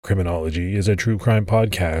Criminology is a true crime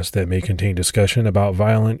podcast that may contain discussion about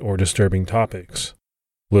violent or disturbing topics.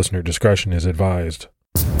 Listener discretion is advised.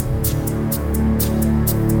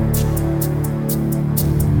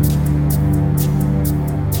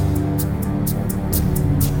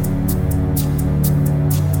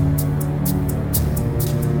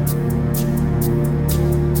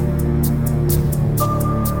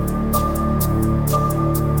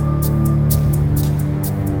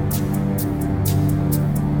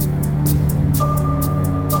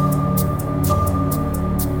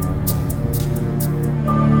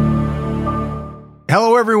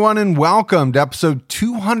 Hello, everyone, and welcome to episode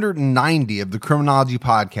 290 of the Criminology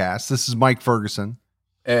Podcast. This is Mike Ferguson.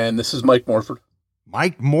 And this is Mike Morford.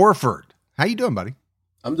 Mike Morford. How you doing, buddy?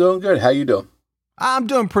 I'm doing good. How you doing? I'm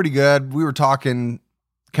doing pretty good. We were talking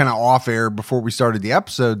kind of off air before we started the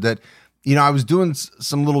episode that, I was doing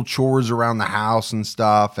some little chores around the house and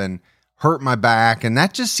stuff and hurt my back. And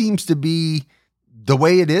that just seems to be the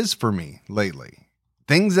way it is for me lately.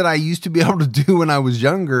 Things that I used to be able to do when I was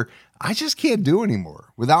younger, I just can't do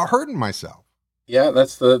anymore without hurting myself. Yeah,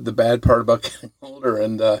 that's the bad part about getting older.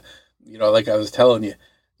 And, like I was telling you,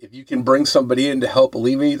 if you can bring somebody in to help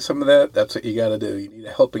alleviate some of that, that's what you got to do. You need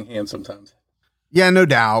a helping hand sometimes. Yeah, no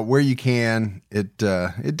doubt. Where you can, it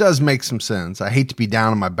does make some sense. I hate to be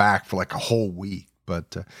down on my back for like a whole week,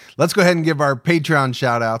 but let's go ahead and give our Patreon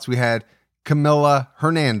shout outs. We had Camilla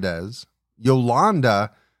Hernandez,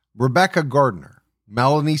 Yolanda, Rebecca Gardner,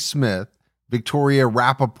 Melanie Smith, Victoria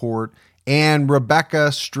Rappaport, and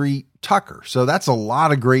Rebecca Street Tucker. So that's a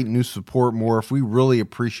lot of great new support, Morph. We really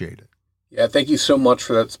appreciate it. Yeah, thank you so much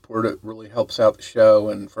for that support. It really helps out the show.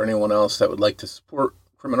 And for anyone else that would like to support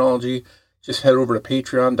Criminology, just head over to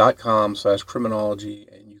patreon.com/criminology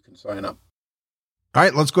and you can sign up. All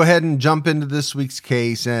right, let's go ahead and jump into this week's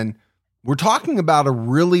case. And we're talking about a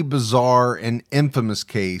really bizarre and infamous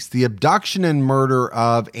case, the abduction and murder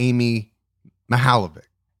of Amy Mihaljevic.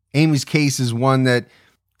 Amy's case is one that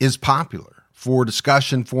is popular for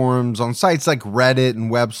discussion forums on sites like Reddit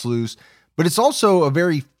and WebSleuth, but it's also a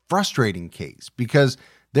very frustrating case because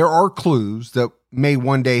there are clues that may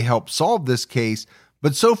one day help solve this case,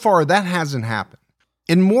 but so far that hasn't happened.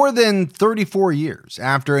 In more than 34 years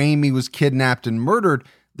after Amy was kidnapped and murdered,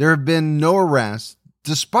 there have been no arrests,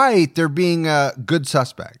 despite there being a good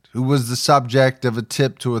suspect who was the subject of a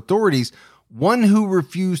tip to authorities, one who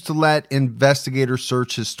refused to let investigators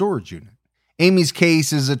search his storage unit. Amy's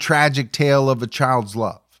case is a tragic tale of a child's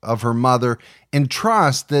love, of her mother, and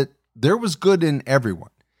trust that there was good in everyone.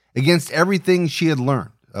 Against everything she had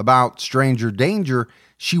learned about stranger danger,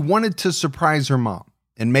 she wanted to surprise her mom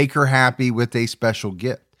and make her happy with a special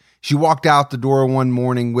gift. She walked out the door one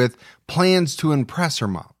morning with plans to impress her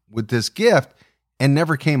mom with this gift and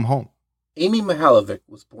never came home. Amy Mihaljevic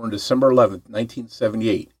was born December 11th,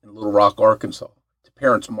 1978 in Little Rock, Arkansas, to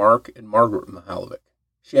parents Mark and Margaret Mihaljevic.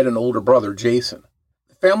 She had an older brother, Jason.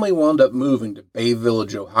 The family wound up moving to Bay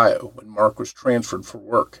Village, Ohio, when Mark was transferred for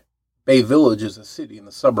work. Bay Village is a city in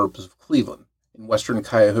the suburbs of Cleveland, in western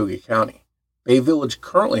Cuyahoga County. Bay Village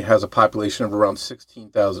currently has a population of around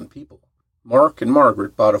 16,000 people. Mark and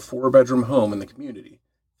Margaret bought a 4-bedroom home in the community,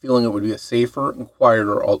 feeling it would be a safer and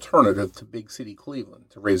quieter alternative to big city Cleveland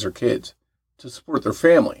to raise their kids. To support their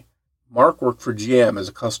family, Mark worked for GM as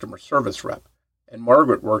a customer service rep, and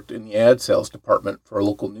Margaret worked in the ad sales department for a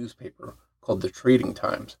local newspaper called the Trading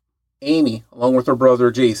Times. Amy, along with her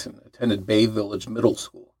brother Jason, attended Bay Village Middle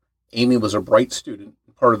School. Amy was a bright student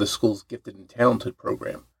and part of the school's Gifted and Talented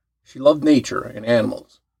program. She loved nature and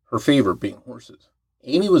animals, her favorite being horses.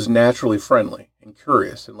 Amy was naturally friendly and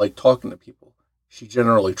curious and liked talking to people. She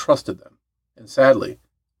generally trusted them, and sadly,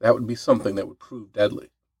 that would be something that would prove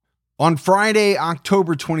deadly. On Friday,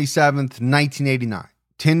 October 27th, 1989,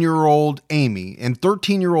 10-year-old Amy and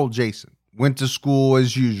 13-year-old Jason went to school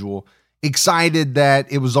as usual, excited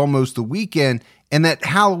that it was almost the weekend and that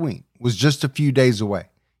Halloween was just a few days away.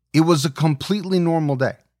 It was a completely normal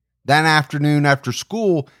day. That afternoon after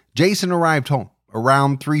school, Jason arrived home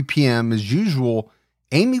around 3 p.m. as usual.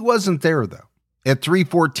 Amy wasn't there, though. At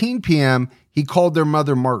 3:14 p.m., he called their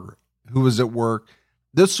mother, Margaret, who was at work.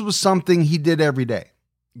 This was something he did every day,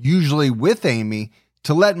 usually with Amy,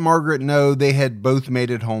 to let Margaret know they had both made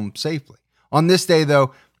it home safely. On this day,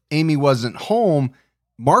 though, Amy wasn't home.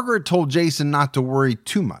 Margaret told Jason not to worry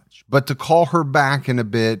too much, but to call her back in a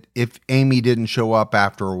bit if Amy didn't show up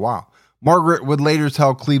after a while. Margaret would later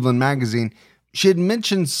tell Cleveland Magazine she had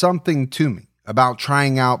mentioned something to me about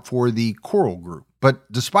trying out for the choral group,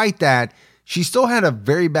 but despite that, she still had a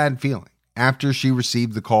very bad feeling after she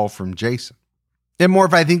received the call from Jason. And more,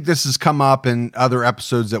 if I think this has come up in other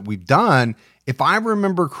episodes that we've done, if I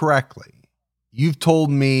remember correctly, You've told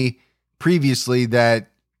me previously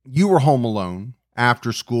that you were home alone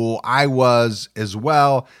after school. I was as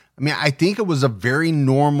well. I mean, I think it was a very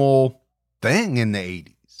normal thing in the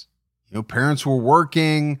 80s. Parents were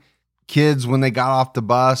working. Kids, when they got off the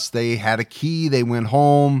bus, they had a key. They went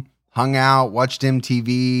home, hung out, watched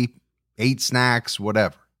MTV, ate snacks,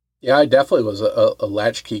 whatever. Yeah, I definitely was a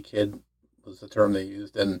latchkey kid, was the term they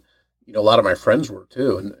used. And, a lot of my friends were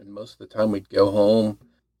too. And most of the time we'd go home,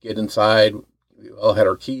 get inside. We all had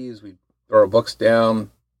our keys. We'd throw our books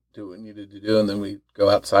down, do what we needed to do. And then we'd go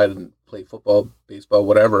outside and play football, baseball,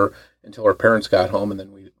 whatever, until our parents got home. And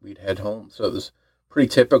then we'd head home. So it was pretty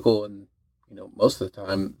typical. And, most of the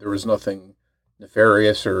time there was nothing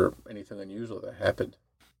nefarious or anything unusual that happened.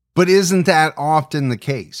 But isn't that often the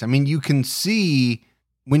case? I mean, you can see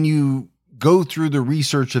when you go through the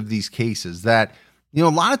research of these cases that, a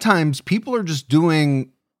lot of times people are just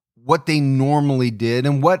doing what they normally did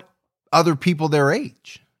and what other people their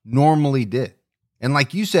age normally did. And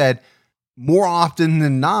like you said, more often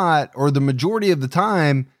than not, or the majority of the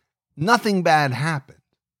time, nothing bad happened.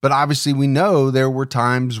 But obviously we know there were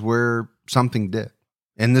times where something did.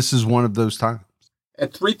 And this is one of those times.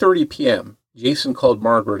 At 3:30 p.m., Jason called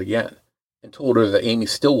Margaret again and told her that Amy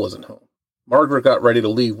still wasn't home. Margaret got ready to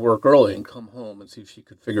leave work early and come home and see if she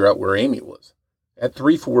could figure out where Amy was. At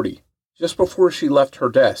 3:40, just before she left her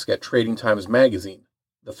desk at Trading Times magazine,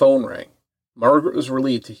 the phone rang. Margaret was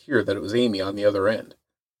relieved to hear that it was Amy on the other end.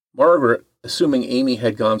 Margaret, assuming Amy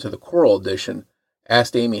had gone to the choral audition,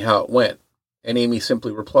 asked Amy how it went, and Amy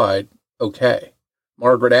simply replied, "Okay."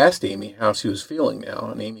 Margaret asked Amy how she was feeling now,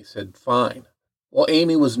 and Amy said, "Fine." While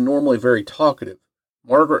Amy was normally very talkative,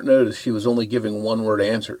 Margaret noticed she was only giving one-word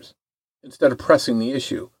answers. Instead of pressing the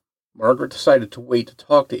issue, Margaret decided to wait to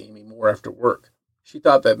talk to Amy more after work. She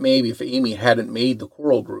thought that maybe if Amy hadn't made the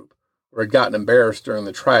choral group or had gotten embarrassed during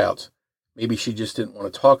the tryouts, maybe she just didn't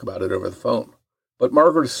want to talk about it over the phone. But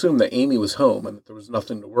Margaret assumed that Amy was home and that there was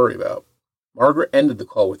nothing to worry about. Margaret ended the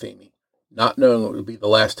call with Amy, not knowing it would be the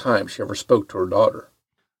last time she ever spoke to her daughter.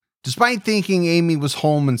 Despite thinking Amy was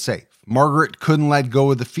home and safe, Margaret couldn't let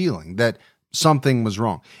go of the feeling that something was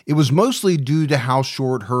wrong. It was mostly due to how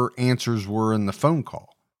short her answers were in the phone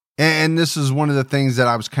call. And this is one of the things that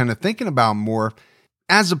I was kind of thinking about more.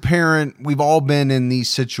 As a parent, we've all been in these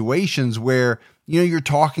situations where, you're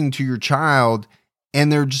talking to your child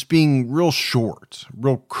and they're just being real short,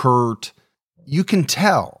 real curt. You can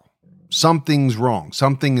tell something's wrong.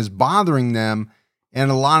 Something is bothering them. And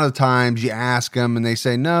a lot of times you ask them and they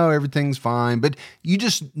say, no, everything's fine. But you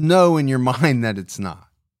just know in your mind that it's not.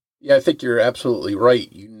 Yeah, I think you're absolutely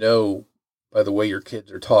right. You know by the way your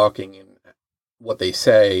kids are talking and what they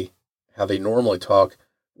say, how they normally talk,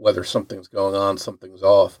 whether something's going on, something's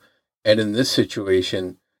off. And in this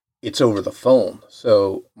situation, it's over the phone.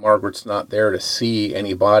 So Margaret's not there to see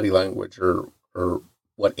any body language or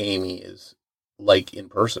what Amy is like in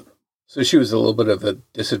person. So she was a little bit of a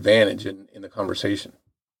disadvantage in the conversation.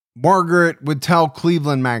 Margaret would tell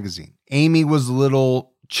Cleveland magazine Amy was a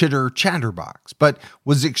little chatterbox, but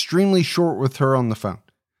was extremely short with her on the phone.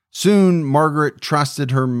 Soon, Margaret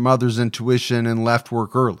trusted her mother's intuition and left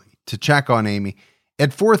work early to check on Amy.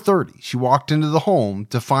 At 4:30, she walked into the home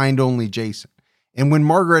to find only Jason. And when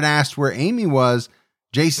Margaret asked where Amy was,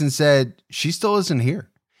 Jason said, she still isn't here.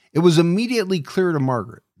 It was immediately clear to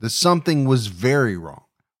Margaret that something was very wrong.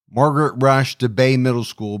 Margaret rushed to Bay Middle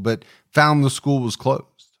School, but found the school was closed.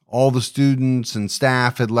 All the students and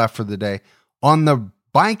staff had left for the day. On the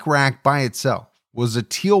bike rack by itself was a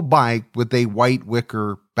teal bike with a white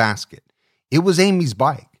wicker basket. It was Amy's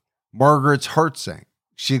bike. Margaret's heart sank.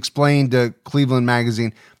 She explained to Cleveland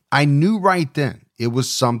magazine, I knew right then it was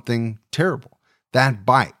something terrible. That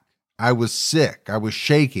bike. I was sick. I was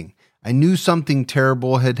shaking. I knew something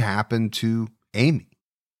terrible had happened to Amy.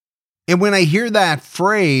 And when I hear that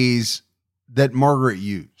phrase that Margaret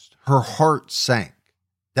used, her heart sank,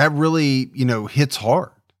 that really, hits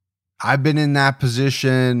hard. I've been in that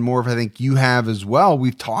position more, if I think you have as well.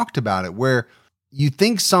 We've talked about it where you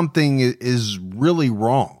think something is really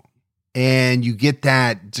wrong and you get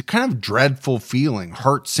that kind of dreadful feeling,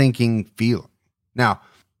 heart sinking feeling. Now,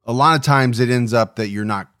 a lot of times it ends up that you're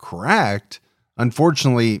not correct.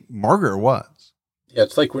 Unfortunately, Margaret was. Yeah,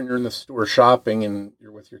 it's like when you're in the store shopping and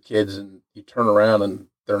you're with your kids and you turn around and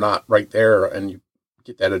they're not right there and you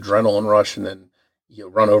get that adrenaline rush and then you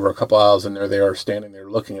run over a couple aisles and there they are standing there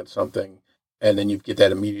looking at something and then you get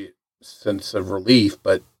that immediate sense of relief.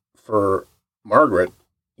 But for Margaret,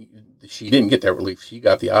 she didn't get that relief. She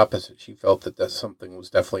got the opposite. She felt that something was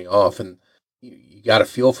definitely off. And you got to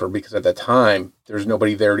feel for her because at that time, there's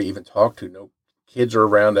nobody there to even talk to. No kids are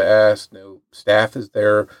around to ask. No staff is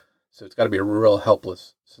there. so it's got to be a real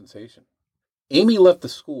helpless sensation. Amy left the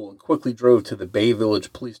school and quickly drove to the Bay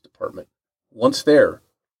Village Police Department. Once there,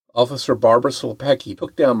 Officer Barbara Slepecki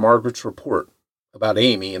took down Margaret's report about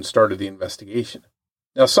Amy and started the investigation.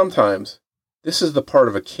 Now, sometimes this is the part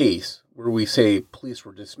of a case where we say police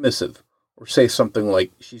were dismissive or say something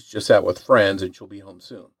like she's just out with friends and she'll be home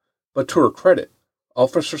soon. But to her credit,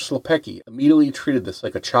 Officer Slepecki immediately treated this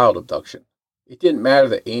like a child abduction. It didn't matter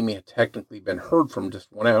that Amy had technically been heard from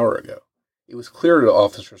just 1 hour ago. It was clear to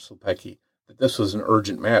Officer Slepecki that this was an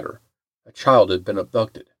urgent matter. A child had been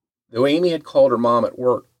abducted. Though Amy had called her mom at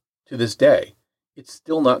work, to this day, it's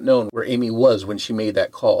still not known where Amy was when she made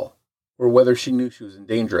that call, or whether she knew she was in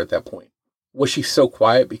danger at that point. Was she so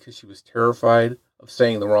quiet because she was terrified of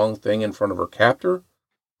saying the wrong thing in front of her captor?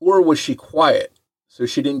 Or was she quiet so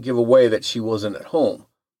she didn't give away that she wasn't at home,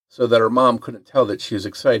 so that her mom couldn't tell that she was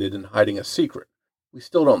excited and hiding a secret? We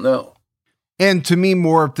still don't know. And to me,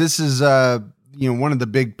 more, this is one of the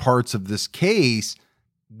big parts of this case.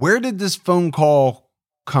 Where did this phone call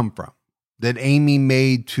come from that Amy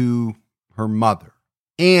made to her mother?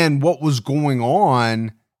 And what was going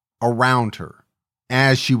on around her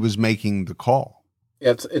as she was making the call?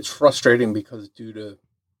 Yeah, it's frustrating because due to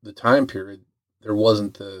the time period, there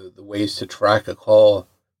wasn't the ways to track a call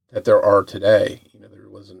that there are today. There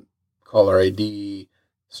wasn't caller ID,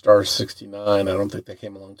 star 69. I don't think that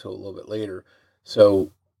came along until a little bit later.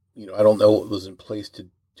 So, I don't know what was in place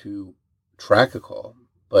to track a call,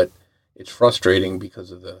 but it's frustrating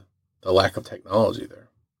because of the lack of technology there.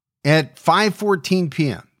 At 5:14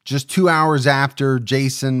 p.m., just 2 hours after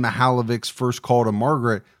Jason Mihaljevic's first call to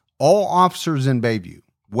Margaret, all officers in Bayview,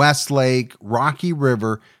 Westlake, Rocky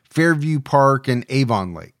River, Fairview Park, and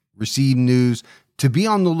Avon Lake received news to be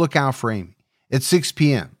on the lookout for Amy. At 6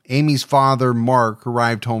 p.m., Amy's father, Mark,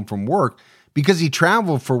 arrived home from work because he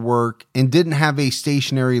traveled for work and didn't have a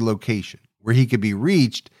stationary location where he could be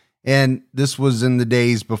reached, and this was in the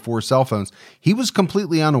days before cell phones. He was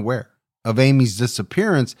completely unaware of Amy's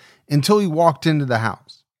disappearance until he walked into the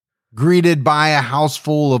house, greeted by a house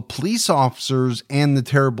full of police officers and the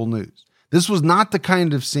terrible news. This was not the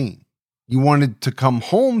kind of scene you wanted to come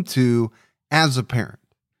home to as a parent.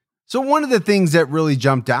 So one of the things that really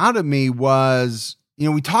jumped out at me was,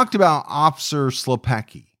 we talked about Officer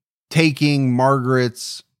Slepecki taking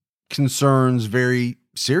Margaret's concerns very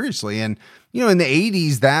seriously. And, in the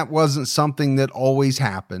 80s, that wasn't something that always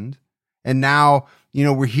happened. And now,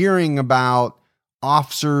 we're hearing about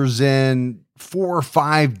officers in 4 or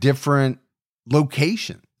 5 different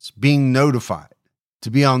locations being notified to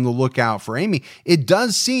be on the lookout for Amy. It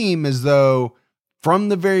does seem as though from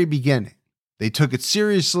the very beginning, they took it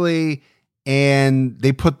seriously and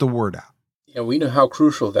they put the word out. Yeah, we know how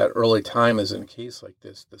crucial that early time is in a case like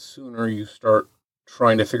this. The sooner you start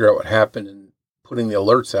trying to figure out what happened and putting the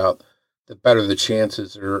alerts out, the better the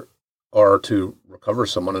chances are to recover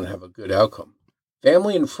someone and have a good outcome.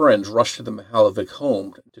 Family and friends rushed to the Mihaljevic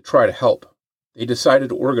home to try to help. They decided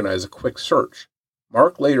to organize a quick search.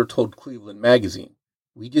 Mark later told Cleveland Magazine,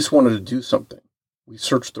 "We just wanted to do something. We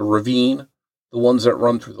searched the ravine, the ones that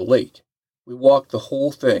run through the lake. We walked the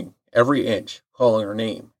whole thing, every inch, calling her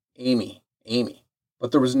name, Amy, Amy.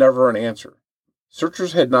 But there was never an answer.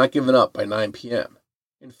 Searchers had not given up by 9 p.m.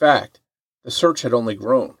 In fact, the search had only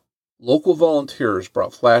grown. Local volunteers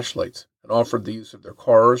brought flashlights and offered the use of their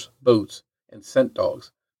cars, boats, and scent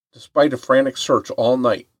dogs. Despite a frantic search all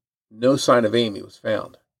night, no sign of Amy was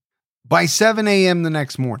found." By 7 a.m. the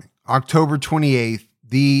next morning, October 28th,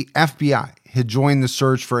 the FBI had joined the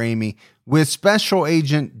search for Amy with Special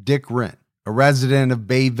Agent Dick Wren, a resident of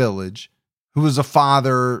Bay Village, who was a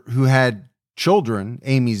father who had children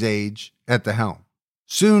Amy's age at the helm.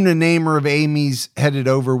 Soon, a neighbor of Amy's headed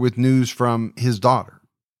over with news from his daughter,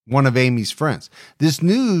 one of Amy's friends. This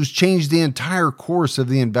news changed the entire course of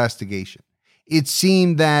the investigation. It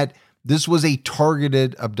seemed that this was a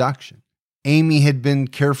targeted abduction. Amy had been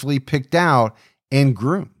carefully picked out and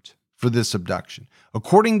groomed for this abduction.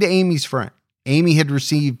 According to Amy's friend, Amy had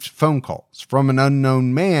received phone calls from an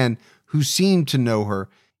unknown man who seemed to know her.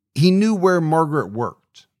 He knew where Margaret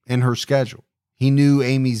worked and her schedule. He knew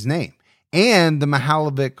Amy's name and the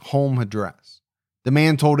Mihaljevic home address. The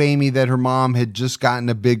man told Amy that her mom had just gotten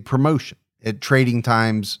a big promotion at Trading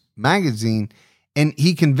Times magazine, and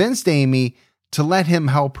he convinced Amy to let him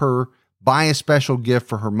help her buy a special gift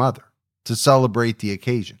for her mother to celebrate the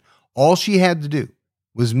occasion. All she had to do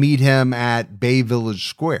was meet him at Bay Village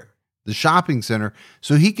Square, the shopping center,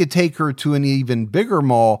 so he could take her to an even bigger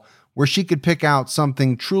mall where she could pick out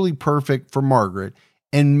something truly perfect for Margaret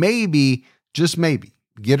and maybe, just maybe,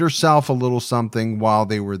 get herself a little something while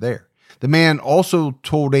they were there. The man also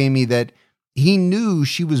told Amy that he knew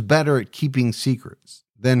she was better at keeping secrets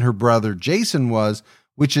than her brother Jason was,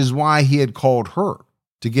 which is why he had called her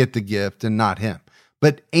to get the gift and not him.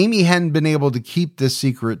 But Amy hadn't been able to keep this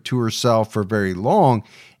secret to herself for very long,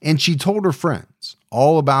 and she told her friends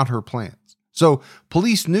all about her plans. So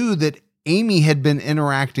police knew that Amy had been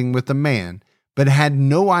interacting with a man, but had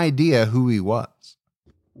no idea who he was.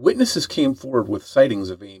 Witnesses came forward with sightings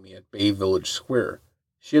of Amy at Bay Village Square.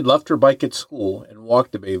 She had left her bike at school and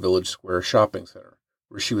walked to Bay Village Square shopping center,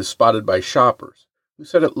 where she was spotted by shoppers, who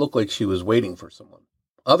said it looked like she was waiting for someone.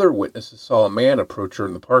 Other witnesses saw a man approach her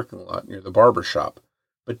in the parking lot near the barber shop,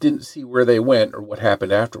 but didn't see where they went or what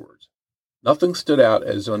happened afterwards. Nothing stood out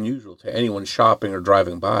as unusual to anyone shopping or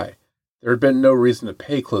driving by. There had been no reason to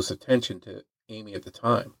pay close attention to Amy at the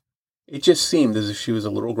time. It just seemed as if she was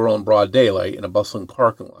a little girl in broad daylight in a bustling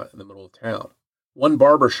parking lot in the middle of town. One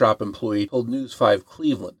barbershop employee told News 5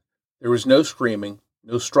 Cleveland, "There was no screaming,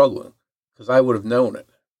 no struggling, because I would have known it."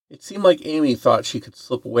 It seemed like Amy thought she could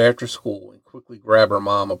slip away after school and quickly grab her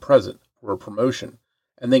mom a present for a promotion,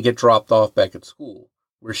 and then get dropped off back at school,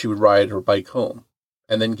 where she would ride her bike home,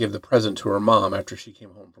 and then give the present to her mom after she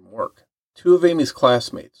came home from work. Two of Amy's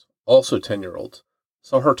classmates, also 10-year-olds,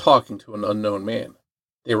 saw her talking to an unknown man.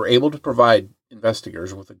 They were able to provide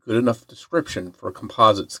investigators with a good enough description for a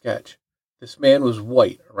composite sketch. This man was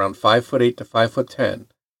white, around 5'8" to 5'10",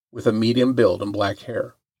 with a medium build and black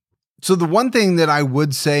hair. So the one thing that I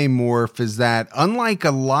would say, Morph, is that unlike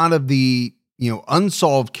a lot of the,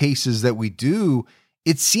 unsolved cases that we do,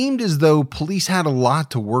 it seemed as though police had a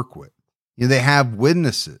lot to work with. They have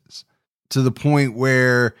witnesses to the point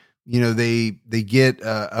where, they get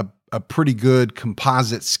a pretty good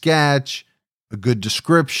composite sketch, a good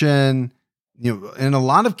description. In a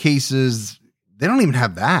lot of cases, they don't even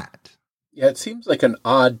have that. Yeah, it seems like an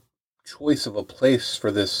odd choice of a place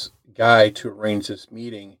for this guy to arrange this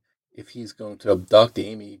meeting if he's going to abduct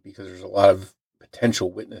Amy, because there's a lot of potential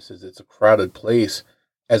witnesses. It's a crowded place,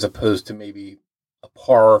 as opposed to maybe a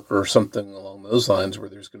park or something along those lines where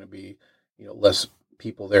there's going to be, less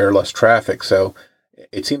people there, less traffic. So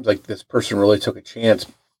it seems like this person really took a chance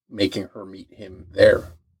making her meet him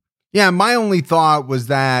there. Yeah, my only thought was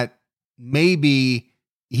that maybe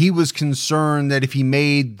he was concerned that if he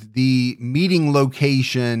made the meeting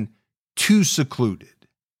location too secluded,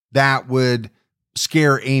 that would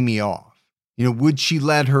scare Amy off. Would she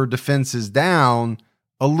let her defenses down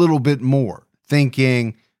a little bit more,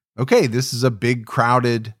 thinking, okay, this is a big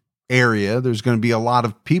crowded area. There's going to be a lot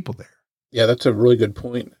of people there. Yeah, that's a really good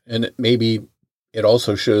point. And maybe it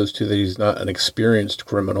also shows too that he's not an experienced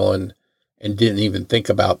criminal and didn't even think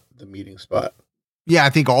about the meeting spot. Yeah, I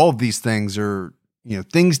think all of these things are,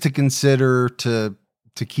 things to consider to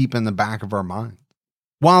keep in the back of our mind.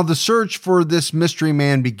 While the search for this mystery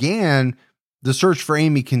man began, the search for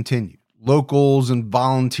Amy continued. Locals and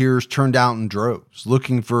volunteers turned out in droves,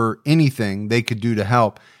 looking for anything they could do to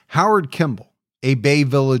help. Howard Kimball, a Bay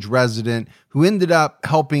Village resident who ended up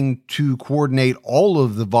helping to coordinate all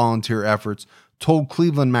of the volunteer efforts, told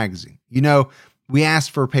Cleveland Magazine, we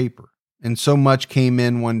asked for paper and so much came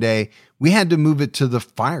in one day, we had to move it to the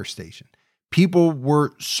fire station. People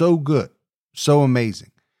were so good, so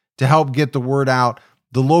amazing. To help get the word out,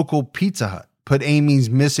 the local Pizza Hut put Amy's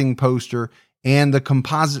missing poster and the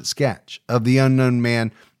composite sketch of the unknown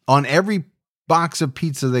man on every box of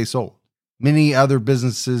pizza they sold. Many other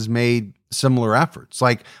businesses made similar efforts,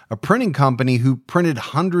 like a printing company who printed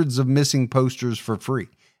hundreds of missing posters for free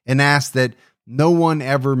and asked that no one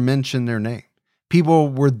ever mention their name. People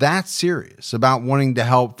were that serious about wanting to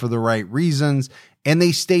help for the right reasons, and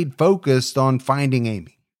they stayed focused on finding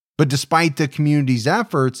Amy. But despite the community's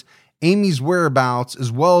efforts, Amy's whereabouts,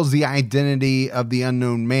 as well as the identity of the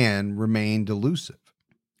unknown man, remained elusive.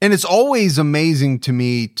 And it's always amazing to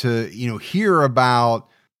me to, hear about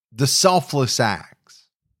the selfless acts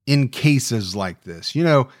in cases like this.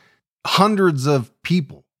 Hundreds of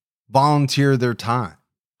people volunteer their time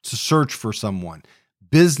to search for someone.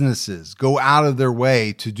 Businesses go out of their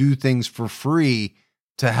way to do things for free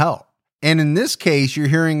to help. And in this case, you're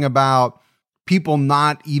hearing about people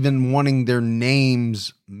not even wanting their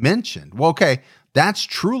names mentioned. Well, okay, that's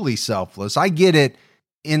truly selfless. I get it.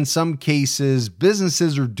 In some cases,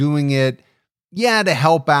 businesses are doing it, to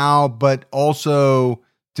help out, but also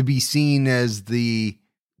to be seen as the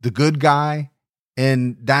good guy,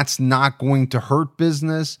 and that's not going to hurt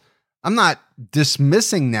business. I'm not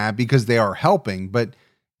dismissing that because they are helping, but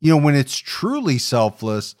when it's truly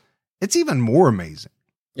selfless, it's even more amazing.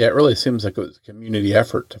 Yeah, it really seems like it was a community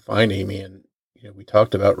effort to find Amy. And, we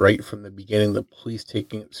talked about right from the beginning, the police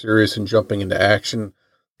taking it serious and jumping into action,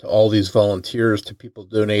 to all these volunteers, to people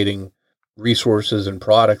donating resources and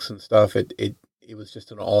products and stuff. It was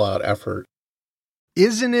just an all-out effort.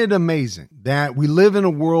 Isn't it amazing that we live in a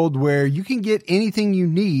world where you can get anything you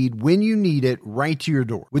need when you need it right to your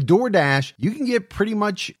door? With DoorDash, you can get pretty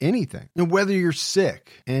much anything. And whether you're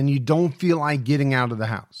sick and you don't feel like getting out of the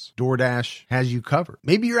house, DoorDash has you covered.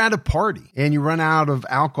 Maybe you're at a party and you run out of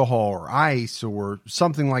alcohol or ice or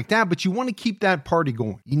something like that, but you want to keep that party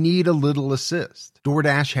going. You need a little assist.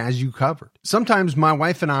 DoorDash has you covered. Sometimes my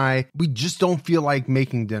wife and I, we just don't feel like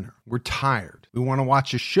making dinner. We're tired. We want to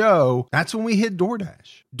watch a show. That's when we hit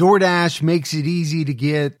DoorDash. DoorDash makes it easy to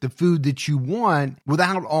get the food that you want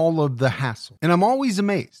without all of the hassle. And I'm always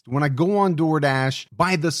amazed when I go on DoorDash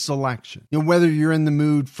by the selection. Whether you're in the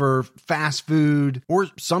mood for fast food or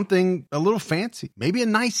something a little fancy, maybe a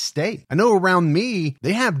nice steak. I know around me,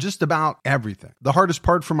 they have just about everything. The hardest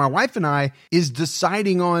part for my wife and I is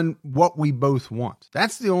deciding on what we both want.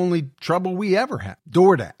 That's the only trouble we ever have.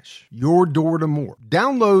 DoorDash, your door to more.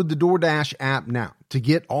 Download the DoorDash app now to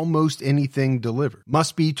get almost anything delivered.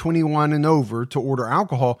 Must be 21 and over to order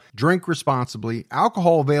alcohol. Drink responsibly.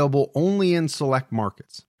 Alcohol available only in select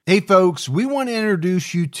markets. Hey folks, we want to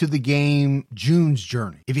introduce you to the game June's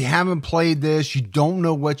Journey. If you haven't played this, you don't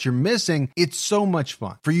know what you're missing. It's so much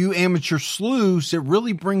fun. For you amateur sleuths, it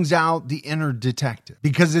really brings out the inner detective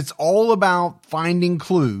because it's all about finding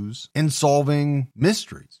clues and solving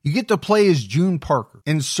mysteries. You get to play as June Parker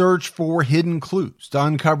and search for hidden clues to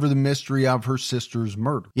uncover the mystery of her sister's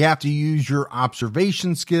murder. You have to use your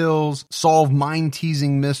observation skills, solve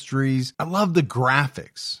mind-teasing mysteries. I love the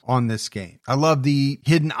graphics on this game. I love the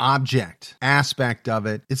hidden object aspect of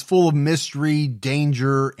it. It's full of mystery,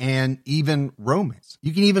 danger, and even romance.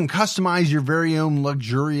 You can even customize your very own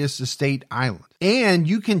luxurious estate island. And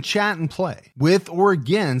you can chat and play with or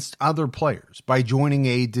against other players by joining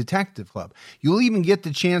a detective club. You'll even get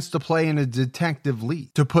the chance to play in a detective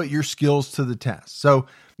league to put your skills to the test. So,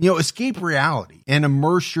 escape reality and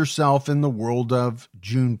immerse yourself in the world of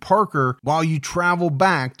June Parker while you travel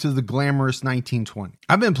back to the glamorous 1920s.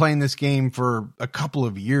 I've been playing this game for a couple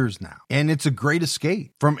of years now, and it's a great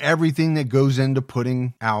escape from everything that goes into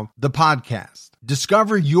putting out the podcast.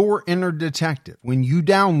 Discover your inner detective when you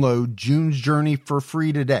download June's Journey for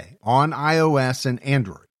free today on iOS and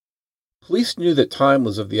Android. Police knew that time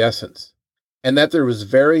was of the essence, and that there was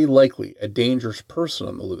very likely a dangerous person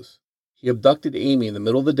on the loose. He abducted Amy in the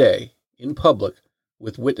middle of the day, in public,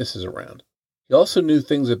 with witnesses around. He also knew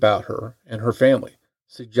things about her and her family,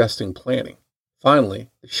 suggesting planning.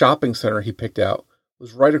 Finally, the shopping center he picked out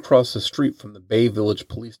was right across the street from the Bay Village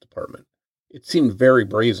Police Department. It seemed very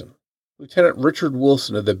brazen. Lieutenant Richard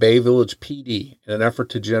Wilson of the Bay Village PD, in an effort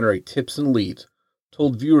to generate tips and leads,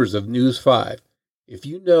 told viewers of News 5, if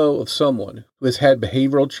you know of someone who has had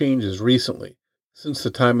behavioral changes recently, since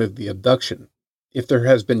the time of the abduction, if there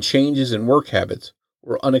has been changes in work habits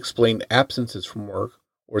or unexplained absences from work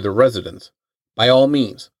or the residence, by all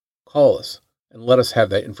means, call us and let us have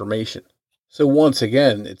that information. So once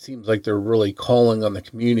again, it seems like they're really calling on the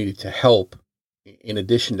community to help in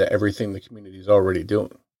addition to everything the community is already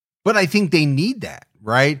doing. But I think they need that,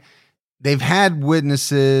 right? They've had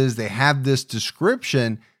witnesses, they have this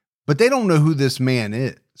description, but they don't know who this man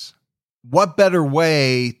is. What better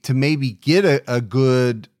way to maybe get a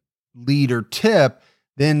good lead or tip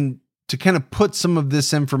than to kind of put some of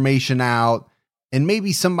this information out, and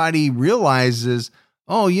maybe somebody realizes,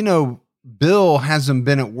 Bill hasn't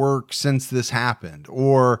been at work since this happened,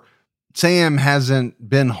 or Sam hasn't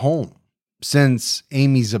been home since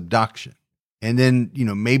Amy's abduction. And then,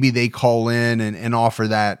 maybe they call in and offer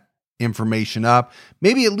that information up.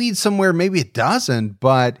 Maybe it leads somewhere, maybe it doesn't,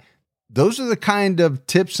 but those are the kind of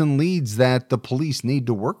tips and leads that the police need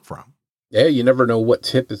to work from. Yeah, you never know what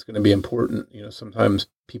tip is going to be important. Sometimes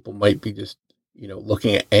people might be just,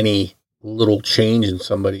 looking at any little change in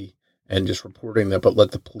somebody and just reporting that, but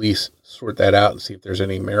let the police sort that out and see if there's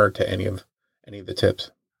any merit to any of the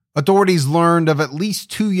tips. Authorities learned of at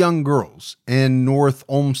least 2 young girls in North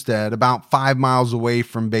Olmsted, about 5 miles away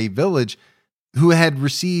from Bay Village, who had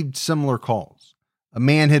received similar calls. A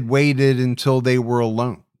man had waited until they were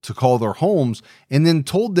alone to call their homes and then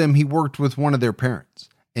told them he worked with one of their parents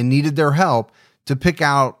and needed their help to pick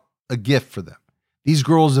out a gift for them. These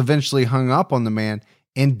girls eventually hung up on the man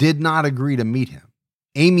and did not agree to meet him.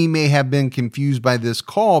 Amy may have been confused by this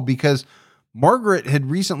call because Margaret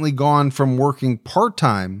had recently gone from working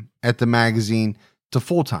part-time at the magazine to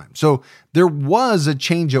full-time. So there was a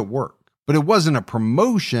change at work, but it wasn't a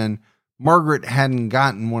promotion. Margaret hadn't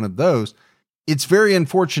gotten one of those. It's very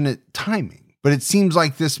unfortunate timing, but it seems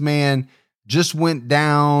like this man just went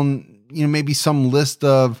down, maybe some list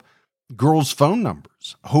of girls' phone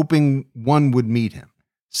numbers, hoping one would meet him.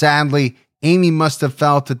 Sadly, Amy must have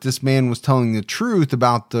felt that this man was telling the truth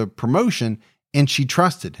about the promotion, and she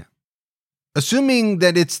trusted him. Assuming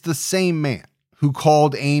that it's the same man who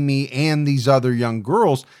called Amy and these other young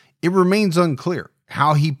girls, it remains unclear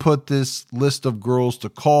how he put this list of girls to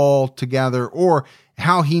call together or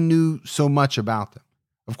how he knew so much about them.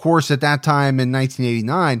 Of course, at that time in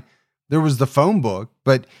 1989, there was the phone book,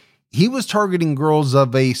 but he was targeting girls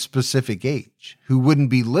of a specific age who wouldn't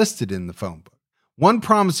be listed in the phone book. One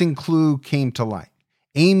promising clue came to light.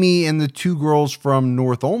 Amy and the two girls from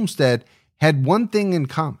North Olmsted had one thing in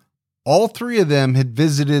common. All three of them had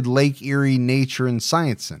visited Lake Erie Nature and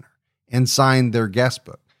Science Center and signed their guest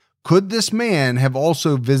book. Could this man have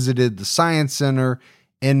also visited the Science Center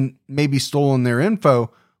and maybe stolen their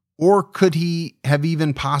info, or could he have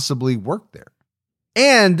even possibly worked there?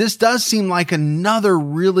 And this does seem like another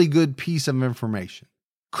really good piece of information.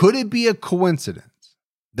 Could it be a coincidence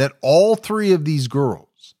that all three of these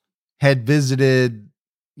girls had visited,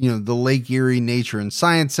 the Lake Erie Nature and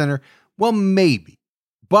Science Center? Well, maybe.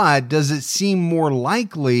 But does it seem more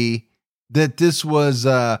likely that this was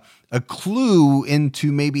a clue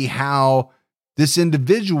into maybe how this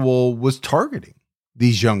individual was targeting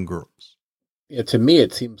these young girls? Yeah, to me,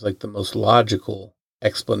 it seems like the most logical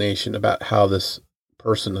explanation about how this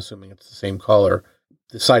person, assuming it's the same caller,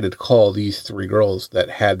 decided to call these three girls that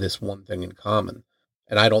had this one thing in common.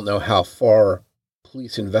 And I don't know how far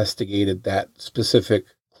police investigated that specific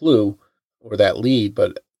clue or that lead,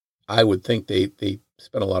 but I would think they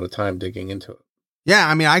spent a lot of time digging into it. Yeah,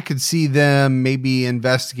 I mean, I could see them maybe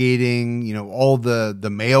investigating, all the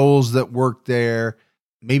males that worked there,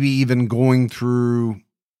 maybe even going through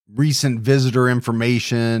recent visitor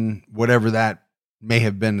information, whatever that may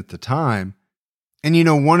have been at the time. And,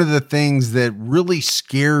 one of the things that really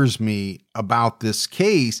scares me about this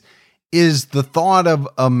case is the thought of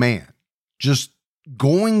a man just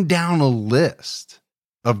going down a list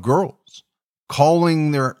of girls,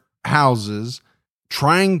 calling their houses,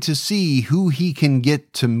 trying to see who he can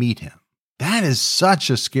get to meet him. That is such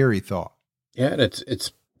a scary thought. Yeah, and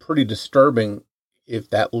it's pretty disturbing if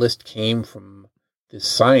that list came from this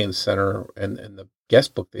science center and the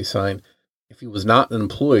guest book they signed. If he was not an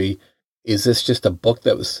employee, is this just a book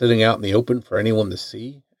that was sitting out in the open for anyone to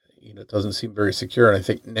see? It doesn't seem very secure. And I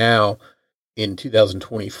think now in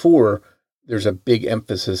 2024, there's a big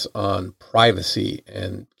emphasis on privacy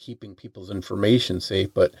and keeping people's information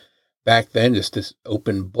safe. But back then, just this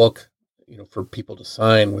open book, for people to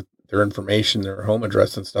sign with their information, their home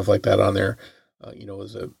address and stuff like that on there,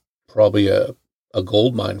 was probably a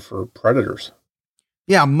gold mine for predators.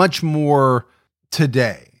 Yeah, much more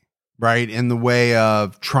today, right? In the way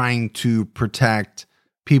of trying to protect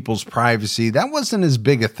people's privacy. That wasn't as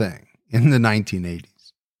big a thing in the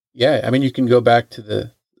 1980s. Yeah, I mean, you can go back to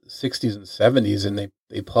the 60s and 70s, and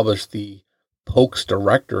they published the Polk's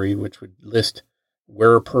directory, which would list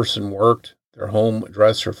where a person worked, their home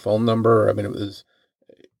address or phone number. I mean, it was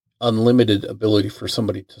unlimited ability for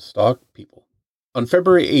somebody to stalk people. On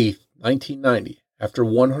February 8th, 1990, after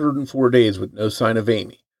 104 days with no sign of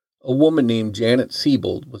Amy, a woman named Janet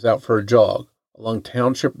Siebold was out for a jog along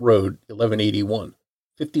Township Road 1181,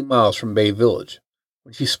 50 miles from Bay Village,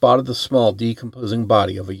 when she spotted the small decomposing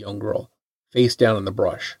body of a young girl, face down in the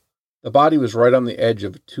brush. The body was right on the edge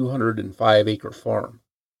of a 205-acre farm.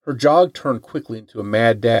 Her jog turned quickly into a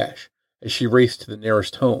mad dash as she raced to the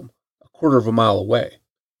nearest home, a quarter of a mile away.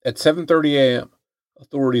 At 7:30 a.m.,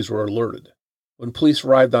 authorities were alerted. When police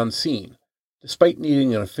arrived on scene, despite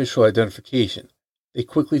needing an official identification, they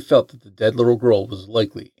quickly felt that the dead little girl was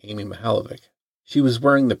likely Amy Mihaljevic. She was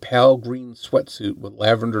wearing the pale green sweatsuit with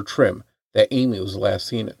lavender trim that Amy was last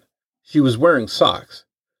seen in. She was wearing socks,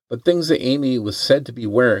 but things that Amy was said to be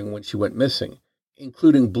wearing when she went missing,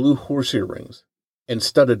 including blue horse earrings and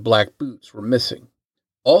studded black boots, were missing.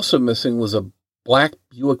 Also missing was a black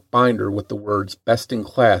Buick binder with the words "Best in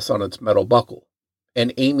Class" on its metal buckle,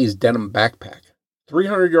 and Amy's denim backpack.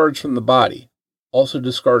 300 yards from the body, also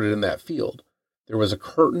discarded in that field, there was a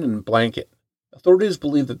curtain and blanket. Authorities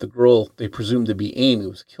believe that the girl they presumed to be Amy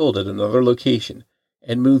was killed at another location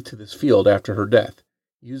and moved to this field after her death,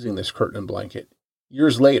 using this curtain and blanket.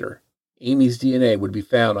 Years later, Amy's DNA would be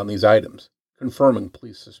found on these items, confirming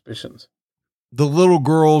police suspicions. The little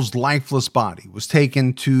girl's lifeless body was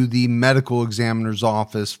taken to the medical examiner's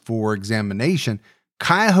office for examination.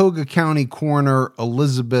 Cuyahoga County Coroner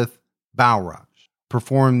Elizabeth Bowraj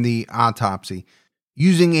performed the autopsy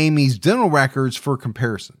using Amy's dental records for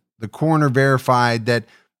comparison. The coroner verified that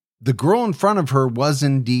the girl in front of her was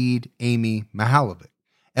indeed Amy Mihaljevic.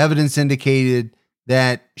 Evidence indicated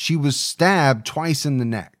that she was stabbed twice in the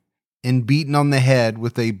neck and beaten on the head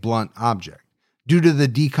with a blunt object. Due to the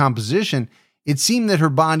decomposition, it seemed that her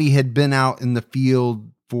body had been out in the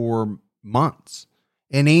field for months,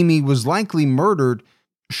 and Amy was likely murdered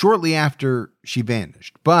shortly after she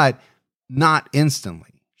vanished, but not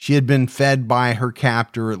instantly. She had been fed by her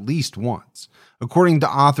captor at least once. According to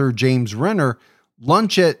author James Renner,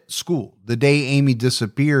 lunch at school the day Amy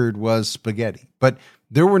disappeared was spaghetti, but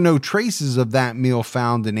there were no traces of that meal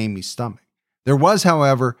found in Amy's stomach. There was,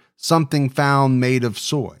 however, something found made of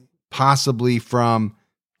soy, possibly from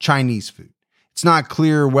Chinese food. It's not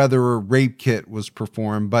clear whether a rape kit was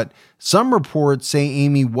performed, but some reports say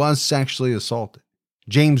Amy was sexually assaulted.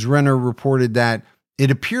 James Renner reported that it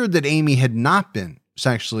appeared that Amy had not been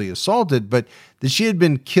sexually assaulted, but that she had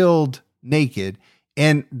been killed naked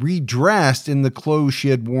and redressed in the clothes she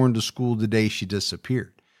had worn to school the day she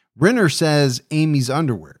disappeared. Renner says Amy's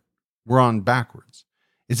underwear were on backwards.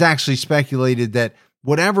 It's actually speculated that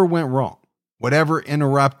whatever went wrong, whatever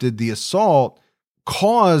interrupted the assault,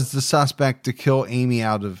 caused the suspect to kill Amy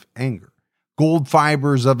out of anger. Gold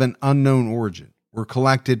fibers of an unknown origin were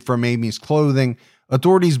collected from Amy's clothing.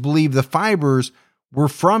 Authorities believe the fibers were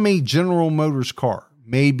from a General Motors car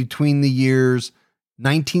made between the years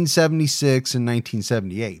 1976 and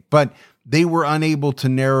 1978, but they were unable to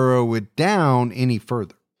narrow it down any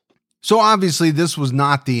further. So obviously this was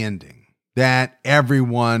not the ending that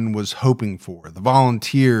everyone was hoping for. The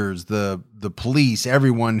volunteers, the police,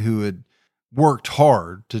 everyone who had worked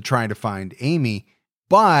hard to try to find Amy.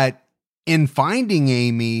 But in finding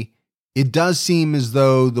Amy, it does seem as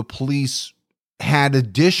though the police had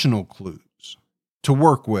additional clues to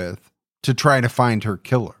work with to try to find her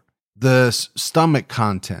killer. The stomach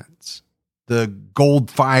contents, the gold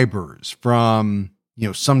fibers from,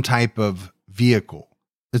 some type of vehicle.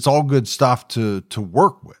 It's all good stuff to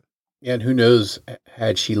work with. Yeah, and who knows,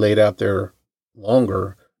 had she laid out there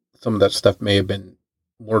longer, some of that stuff may have been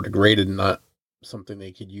more degraded and not something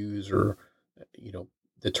they could use or,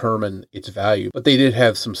 determine its value. But they did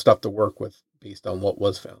have some stuff to work with based on what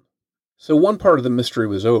was found. So one part of the mystery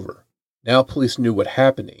was over. Now police knew what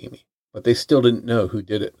happened to Amy, but they still didn't know who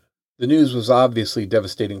did it. The news was obviously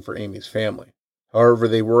devastating for Amy's family. However,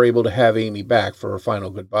 they were able to have Amy back for her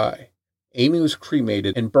final goodbye. Amy was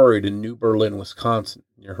cremated and buried in New Berlin, Wisconsin,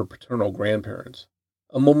 near her paternal grandparents.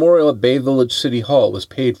 A memorial at Bay Village City Hall was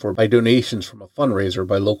paid for by donations from a fundraiser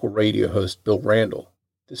by local radio host Bill Randall.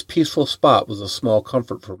 This peaceful spot was a small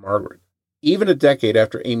comfort for Margaret. Even a decade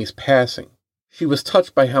after Amy's passing, she was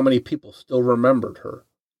touched by how many people still remembered her,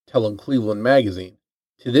 telling Cleveland Magazine,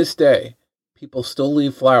 "To this day, people still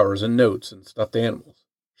leave flowers and notes and stuffed animals.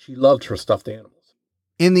 She loved her stuffed animals."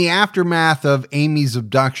 In the aftermath of Amy's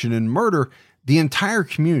abduction and murder, the entire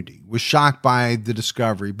community was shocked by the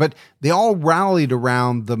discovery, but they all rallied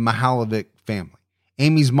around the Mihaljevic family.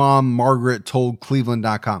 Amy's mom, Margaret, told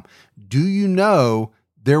Cleveland.com, "Do you know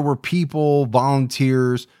there were people,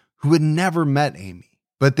 volunteers, who had never met Amy,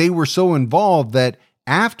 but they were so involved that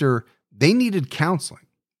after they needed counseling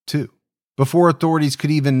too." Before authorities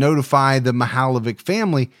could even notify the Mihaljevic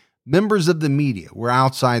family, members of the media were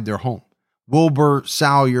outside their home. Wilbur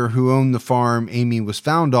Salyer, who owned the farm Amy was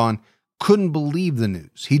found on, couldn't believe the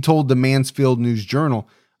news. He told the Mansfield News Journal,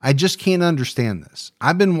 "I just can't understand this.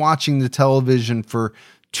 I've been watching the television for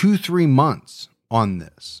 2-3 months on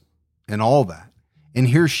this and all that. And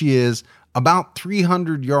here she is about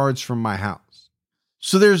 300 yards from my house."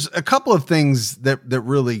 So there's a couple of things that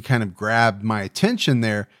really kind of grabbed my attention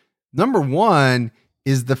there. Number one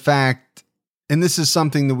is the fact, and this is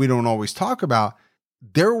something that we don't always talk about,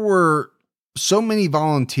 there were so many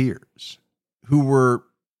volunteers who were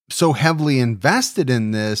so heavily invested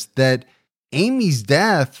in this that Amy's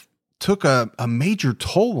death took a major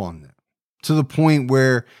toll on them to the point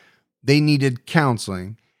where they needed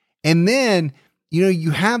counseling. And then,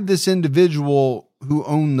 you have this individual who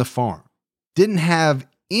owned the farm, didn't have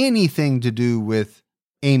anything to do with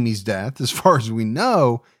Amy's death, as far as we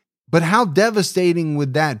know. But how devastating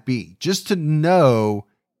would that be? Just to know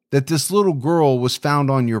that this little girl was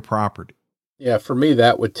found on your property. Yeah, for me,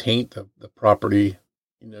 that would taint the property,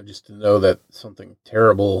 just to know that something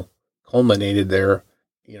terrible culminated there.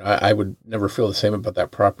 I would never feel the same about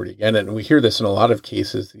that property again. And we hear this in a lot of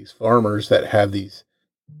cases, these farmers that have these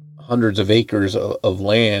hundreds of acres of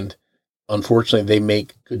land. Unfortunately, they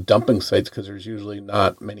make good dumping sites because there's usually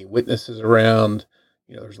not many witnesses around.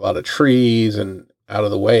 There's a lot of trees and out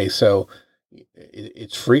of the way. So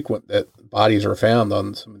it's frequent that bodies are found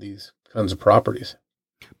on some of these kinds of properties.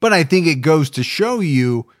 But I think it goes to show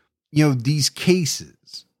you, these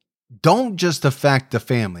cases don't just affect the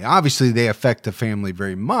family. Obviously, they affect the family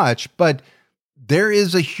very much, but there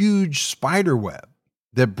is a huge spider web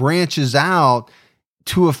that branches out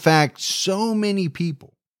to affect so many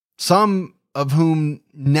people, some of whom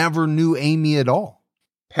never knew Amy at all.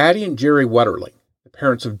 Patty and Jerry Wetterling, the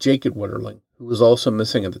parents of Jacob Wetterling, who was also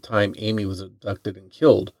missing at the time Amy was abducted and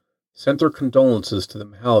killed, sent their condolences to the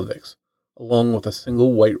Mihaljevics, along with a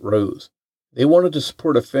single white rose. They wanted to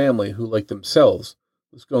support a family who, like themselves,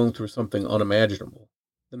 was going through something unimaginable.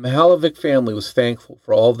 The Mihaljevic family was thankful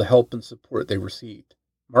for all the help and support they received.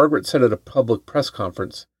 Margaret said at a public press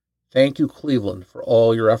conference, "Thank you, Cleveland, for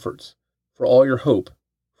all your efforts, for all your hope,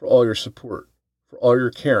 for all your support, for all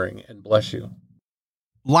your caring, and bless you."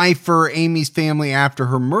 Life for Amy's family after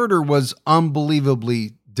her murder was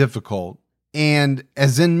unbelievably difficult. And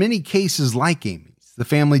as in many cases like Amy's, the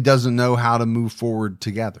family doesn't know how to move forward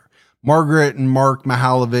together. Margaret and Mark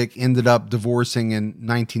Mihaljevic ended up divorcing in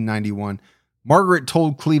 1991. Margaret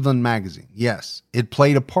told Cleveland Magazine, yes, it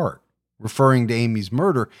played a part, referring to Amy's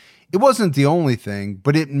murder. It wasn't the only thing,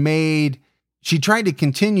 but she tried to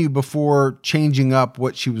continue before changing up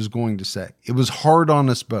what she was going to say. It was hard on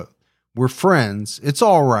us both. We're friends. It's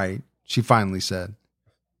all right, she finally said.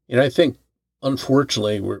 I think,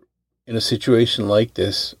 unfortunately, we're in a situation like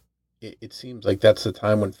this. It seems like that's the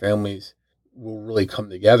time when families will really come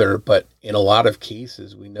together. But in a lot of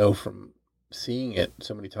cases, we know from seeing it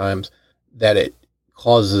so many times that it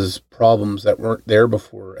causes problems that weren't there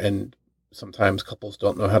before. And sometimes couples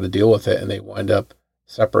don't know how to deal with it and they wind up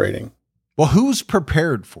separating. Well, who's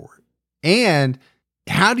prepared for it? And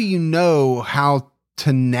how do you know how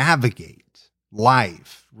to navigate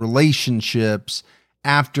life, relationships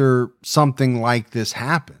after something like this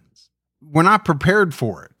happens? We're not prepared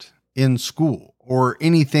for it in school or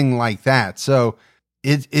anything like that. So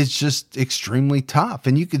it's just extremely tough.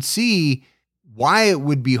 And you could see why it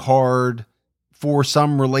would be hard for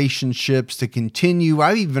some relationships to continue.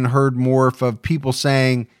 I've even heard more of people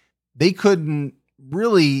saying they couldn't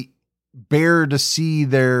really bear to see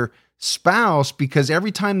their spouse because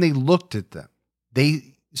every time they looked at them,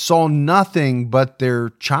 they saw nothing but their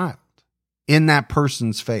child in that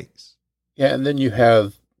person's face. Yeah, and then you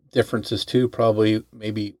have differences too. Probably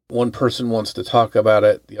maybe one person wants to talk about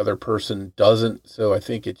it, the other person doesn't. So I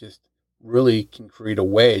think it just really can create a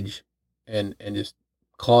wedge and just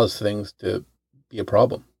cause things to be a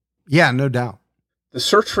problem. Yeah, no doubt. The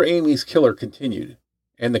search for Amy's killer continued,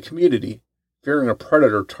 and the community, fearing a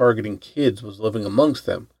predator targeting kids was living amongst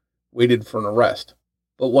them, waited for an arrest,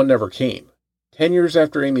 but one never came. 10 years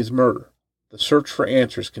after Amy's murder, the search for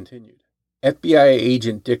answers continued. FBI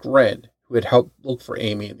agent Dick Wren, who had helped look for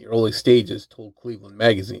Amy in the early stages, told Cleveland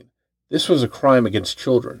Magazine, "This was a crime against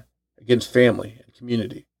children, against family and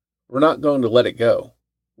community. We're not going to let it go.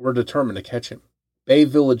 We're determined to catch him." Bay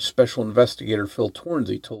Village Special Investigator Phil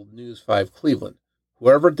Tornsey told News 5 Cleveland,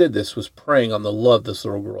 "Whoever did this was preying on the love this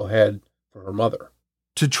little girl had for her mother."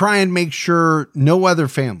 To try and make sure no other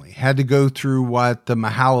family had to go through what the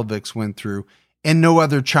Mihaljevics went through and no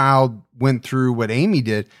other child went through what Amy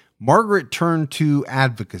did, Margaret turned to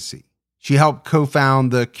advocacy. She helped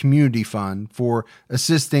co-found the Community Fund for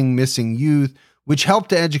Assisting Missing Youth, which helped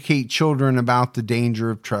to educate children about the danger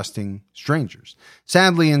of trusting strangers.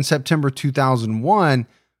 Sadly, in September 2001,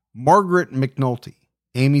 Margaret McNulty,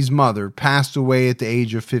 Amy's mother, passed away at the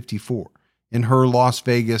age of 54 in her Las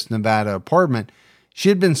Vegas, Nevada apartment. She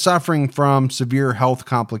had been suffering from severe health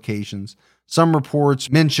complications. Some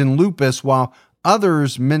reports mention lupus, while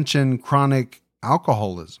others mention chronic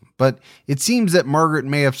alcoholism. But it seems that Margaret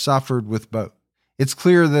may have suffered with both. It's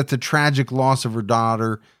clear that the tragic loss of her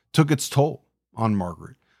daughter took its toll on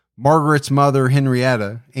Margaret. Margaret's mother,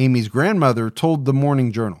 Henrietta, Amy's grandmother, told the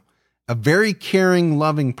Morning Journal, "A very caring,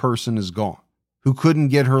 loving person is gone, who couldn't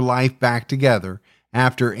get her life back together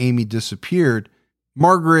after Amy disappeared."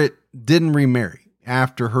 Margaret didn't remarry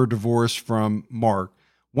after her divorce from Mark.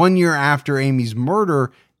 1 year after Amy's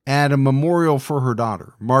murder, at a memorial for her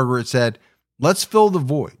daughter, Margaret said, "Let's fill the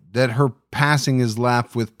void that her passing is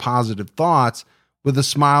left with positive thoughts, with a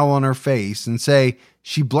smile on her face, and say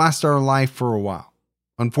she blessed our life for a while.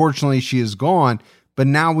 Unfortunately, she is gone, but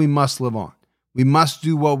now we must live on. We must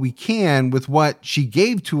do what we can with what she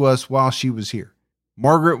gave to us while she was here."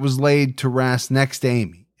 Margaret was laid to rest next to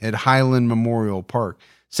Amy at Highland Memorial Park.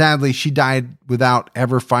 Sadly, she died without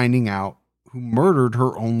ever finding out who murdered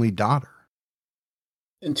her only daughter.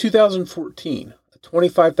 In 2014, a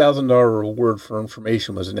 $25,000 reward for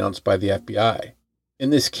information was announced by the FBI.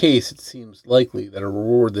 In this case, it seems likely that a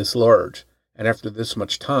reward this large, and after this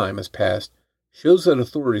much time has passed, shows that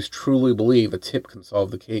authorities truly believe a tip can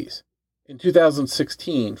solve the case. In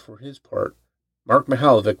 2016, for his part, Mark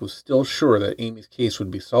Mihaljevic was still sure that Amy's case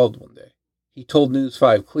would be solved one day. He told News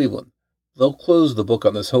 5 Cleveland, "They'll close the book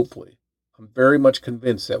on this hopefully. I'm very much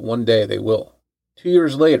convinced that one day they will." 2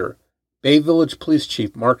 years later, Bay Village Police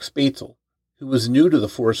Chief Mark Spatzel, who was new to the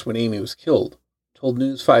force when Amy was killed, told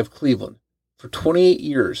News 5 Cleveland, "For 28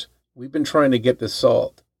 years, we've been trying to get this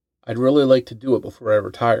solved. I'd really like to do it before I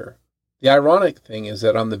retire." The ironic thing is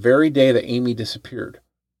that on the very day that Amy disappeared,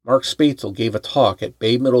 Mark Spatzel gave a talk at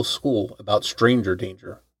Bay Middle School about stranger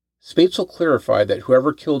danger. Spatzel clarified that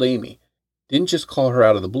whoever killed Amy didn't just call her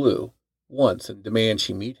out of the blue once and demand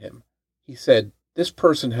she meet him. He said, "This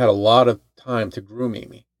person had a lot of time to groom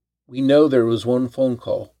Amy. We know there was one phone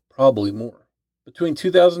call, probably more." Between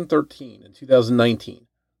 2013 and 2019,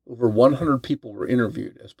 over 100 people were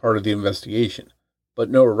interviewed as part of the investigation, but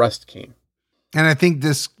no arrest came. And I think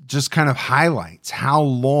this just kind of highlights how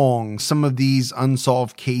long some of these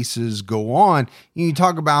unsolved cases go on. You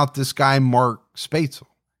talk about this guy, Mark Spatzel.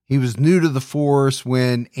 He was new to the force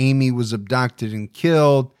when Amy was abducted and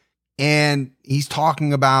killed. And he's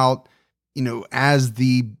talking about, as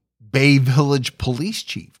the Bay Village police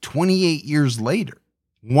chief 28 years later,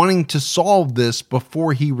 wanting to solve this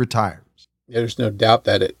before he retires. There's no doubt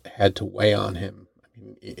that it had to weigh on him.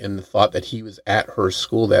 In the thought that he was at her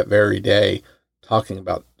school that very day talking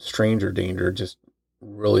about stranger danger, just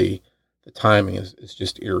really, the timing is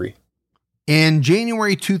just eerie. In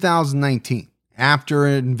January 2019, after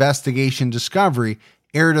an investigation discovery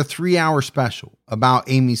aired a 3-hour special about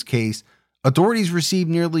Amy's case, authorities received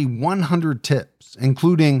nearly 100 tips,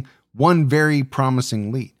 including one very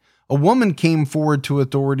promising lead. A woman came forward to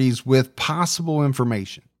authorities with possible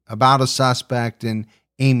information about a suspect in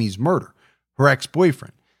Amy's murder, her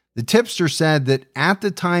ex-boyfriend. The tipster said that at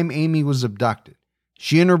the time Amy was abducted,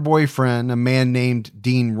 she and her boyfriend, a man named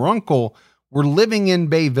Dean Runkle, were living in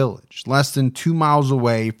Bay Village, less than 2 miles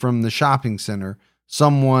away from the shopping center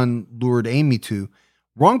someone lured Amy to.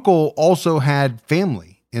 Runkle also had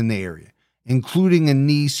family in the area, including a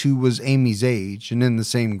niece who was Amy's age and in the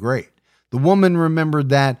same grade. The woman remembered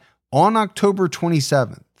that on October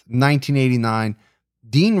 27th, 1989,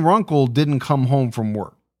 Dean Runkle didn't come home from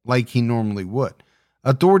work like he normally would.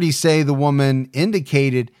 Authorities say the woman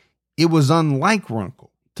indicated it was unlike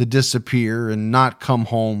Runkle to disappear and not come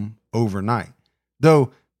home overnight.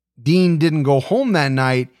 Though Dean didn't go home that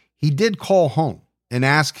night, he did call home and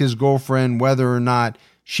ask his girlfriend whether or not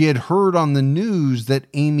she had heard on the news that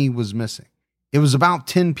Amy was missing. It was about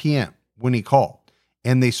 10 p.m. when he called,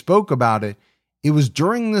 and they spoke about it. It was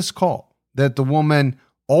during this call that the woman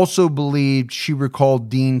also believed she recalled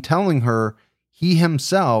Dean telling her he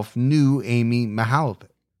himself knew Amy Mihaljevic,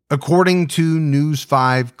 according to News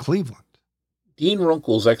 5 Cleveland. Dean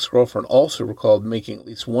Runkle's ex-girlfriend also recalled making at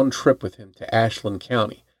least one trip with him to Ashland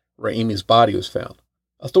County, where Amy's body was found.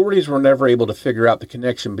 Authorities were never able to figure out the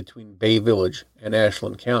connection between Bay Village and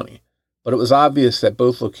Ashland County, but it was obvious that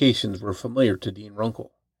both locations were familiar to Dean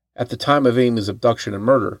Runkle. At the time of Amy's abduction and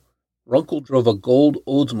murder, Runkle drove a gold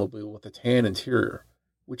Oldsmobile with a tan interior,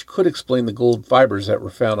 which could explain the gold fibers that were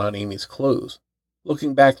found on Amy's clothes.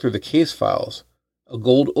 Looking back through the case files, a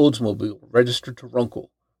gold Oldsmobile registered to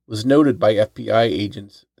Runkle was noted by FBI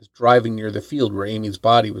agents as driving near the field where Amy's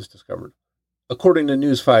body was discovered. According to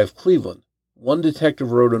News 5 Cleveland, one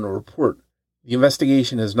detective wrote in a report, "The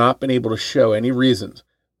investigation has not been able to show any reasons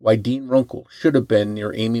why Dean Runkle should have been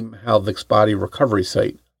near Amy Mihaljevic's body recovery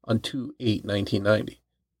site on 2/8/1990.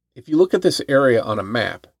 If you look at this area on a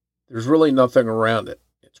map, there's really nothing around it.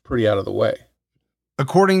 It's pretty out of the way."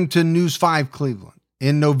 According to News 5 Cleveland,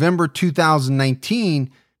 in November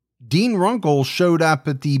 2019, Dean Runkle showed up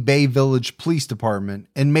at the Bay Village Police Department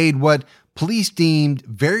and made what police deemed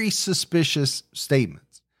very suspicious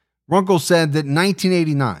statements. Runkle said that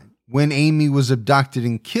 1989, when Amy was abducted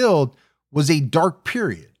and killed, was a dark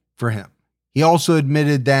period for him. He also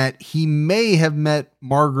admitted that he may have met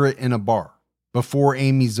Margaret in a bar before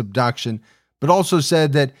Amy's abduction, but also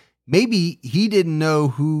said that maybe he didn't know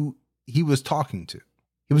who he was talking to.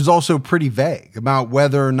 He was also pretty vague about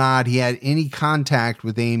whether or not he had any contact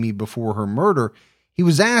with Amy before her murder. He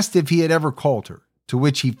was asked if he had ever called her, to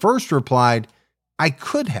which he first replied, "I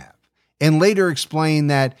could have," and later explained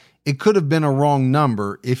that it could have been a wrong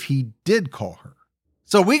number if he did call her.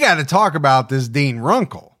 So we got to talk about this Dean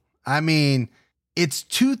Runkle. I mean, it's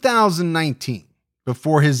 2019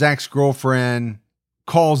 before his ex-girlfriend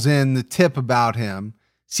calls in the tip about him.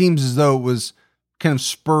 Seems as though it was kind of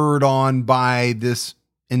spurred on by this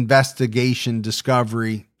investigation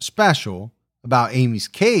discovery special about Amy's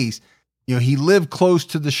case. He lived close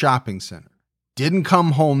to the shopping center, didn't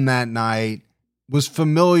come home that night, was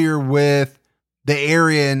familiar with the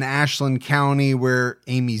area in Ashland County where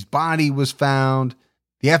Amy's body was found.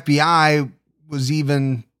 The FBI was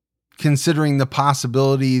even considering the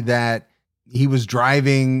possibility that he was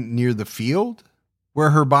driving near the field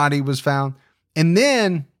where her body was found. And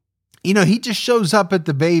then, he just shows up at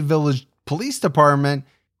the Bay Village Police Department,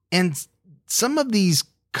 and some of these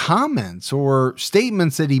comments or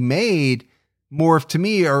statements that he made, Morph, to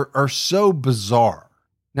me are so bizarre.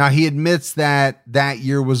 Now, he admits that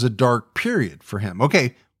year was a dark period for him.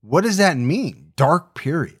 Okay, what does that mean? Dark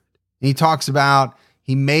period. And he talks about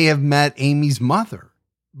he may have met Amy's mother.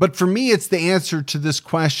 But for me, it's the answer to this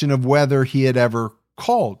question of whether he had ever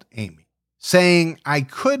called Amy, saying, I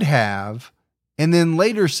could have, and then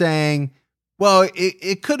later saying, well,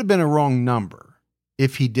 it could have been a wrong number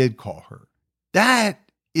if he did call her. That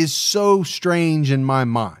is so strange in my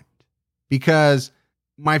mind, because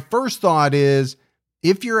my first thought is,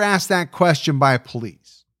 if you're asked that question by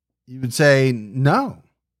police, you would say, no,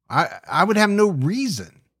 I would have no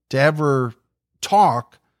reason to ever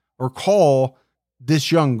talk or call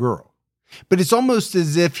this young girl. But it's almost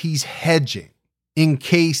as if he's hedging in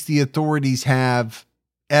case the authorities have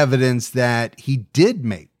evidence that he did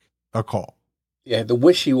make a call. Yeah, the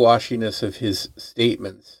wishy-washiness of his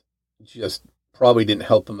statements just probably didn't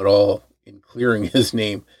help him at all in clearing his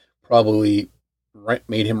name, probably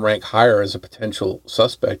made him rank higher as a potential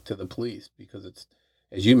suspect to the police, because it's,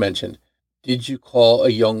 as you mentioned, did you call a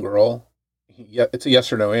young girl? It's a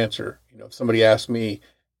yes or no answer. If somebody asked me,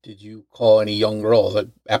 did you call any young girls?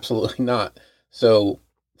 Absolutely not. So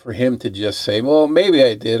for him to just say, well, maybe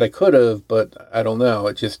I did, I could have, but I don't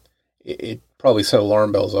know. It probably set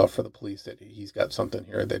alarm bells off for the police that he's got something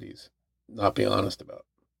here that he's not being honest about.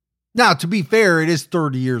 Now, to be fair, it is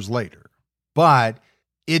 30 years later, but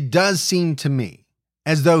it does seem to me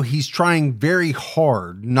as though he's trying very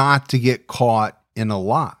hard not to get caught in a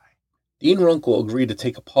lie. Dean Runkle agreed to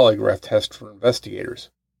take a polygraph test for investigators.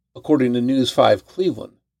 According to News 5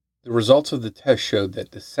 Cleveland, the results of the test showed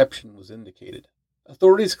that deception was indicated.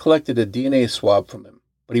 Authorities collected a DNA swab from him,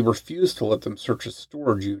 but he refused to let them search a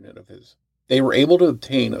storage unit of his. They were able to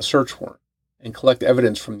obtain a search warrant and collect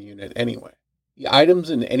evidence from the unit anyway. The items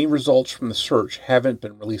and any results from the search haven't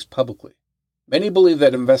been released publicly. Many believe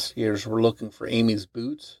that investigators were looking for Amy's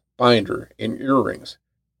boots, binder, and earrings,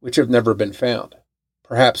 which have never been found.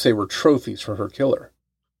 Perhaps they were trophies for her killer.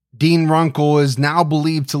 Dean Runkle is now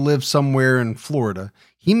believed to live somewhere in Florida.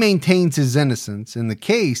 He maintains his innocence in the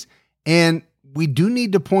case, and we do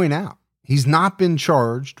need to point out, he's not been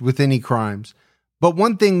charged with any crimes. But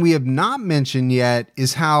one thing we have not mentioned yet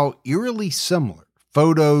is how eerily similar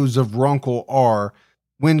photos of Runkle are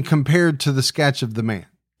when compared to the sketch of the man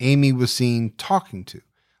Amy was seen talking to.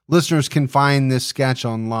 Listeners can find this sketch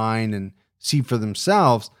online and see for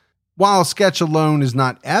themselves. While a sketch alone is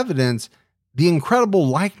not evidence, the incredible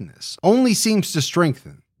likeness only seems to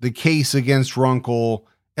strengthen the case against Runkle,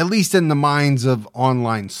 at least in the minds of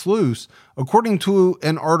online sleuths, according to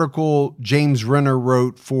an article James Renner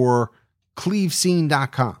wrote for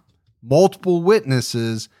clevescene.com. Multiple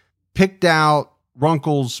witnesses picked out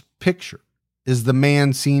Runkle's picture as the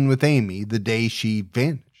man seen with Amy the day she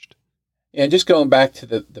vanished. And just going back to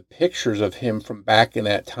the pictures of him from back in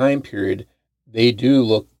that time period, they do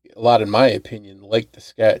look a lot, in my opinion, like the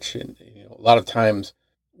sketch. And a lot of times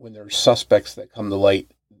when there's suspects that come to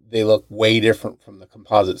light, they look way different from the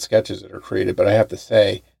composite sketches that are created. But I have to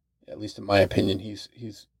say, at least in my opinion,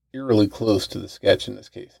 he's eerily close to the sketch in this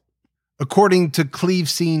case. According to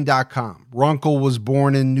clevescene.com, Runkle was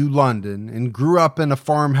born in New London and grew up in a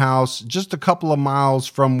farmhouse just a couple of miles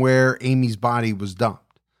from where Amy's body was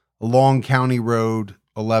dumped, along County Road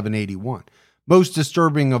 1181. Most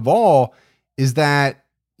disturbing of all is that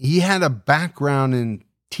he had a background in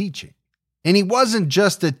teaching. And he wasn't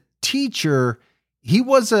just a teacher, he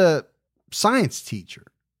was a science teacher.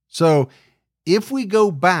 So if we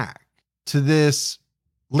go back to this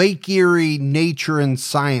Lake Erie Nature and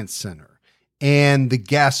Science Center and the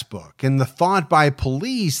guest book and the thought by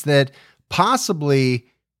police that possibly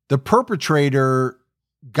the perpetrator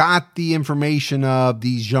got the information of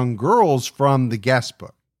these young girls from the guest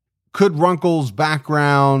book. Could Runkle's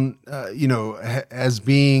background, as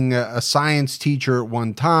being a science teacher at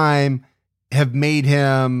one time, have made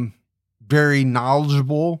him very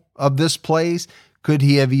knowledgeable of this place? Could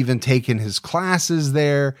he have even taken his classes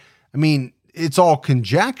there? I mean, it's all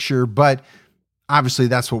conjecture, but obviously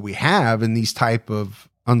that's what we have in these type of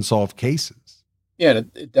unsolved cases. Yeah,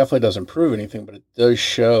 and it definitely doesn't prove anything, but it does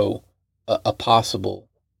show a possible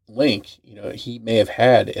link. He may have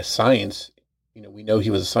had a science, we know he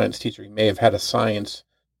was a science teacher. He may have had a science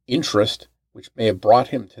interest, which may have brought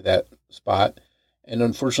him to that spot. And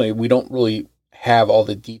unfortunately, we don't really have all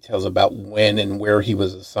the details about when and where he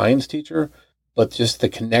was a science teacher, but just the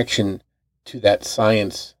connection to that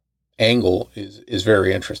science angle is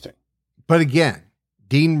very interesting. But again,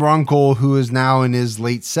 Dean Runkle, who is now in his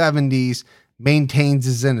late 70s, maintains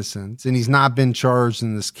his innocence, and he's not been charged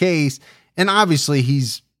in this case. And obviously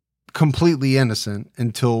he's completely innocent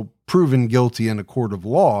until proven guilty in a court of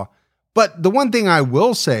law. But the one thing I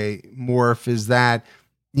will say, Morph, is that,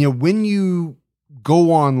 when you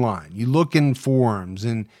go online, you look in forums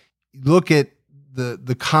and look at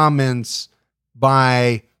the comments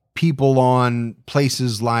by people on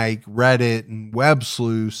places like Reddit and Web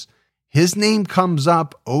Sleuths, his name comes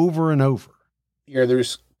up over and over. Yeah,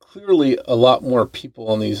 there's clearly a lot more people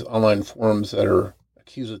on these online forums that are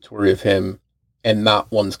accusatory of him and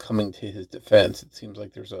not ones coming to his defense. It seems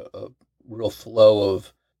like there's a real flow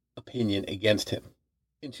of opinion against him.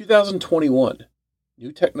 In 2021,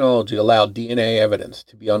 new technology allowed DNA evidence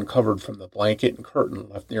to be uncovered from the blanket and curtain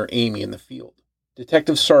left near Amy in the field.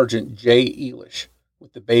 Detective Sergeant Jay Elish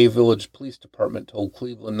with the Bay Village Police Department told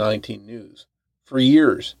Cleveland 19 News, "For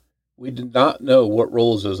years, we did not know what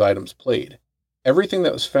roles those items played. Everything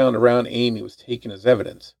that was found around Amy was taken as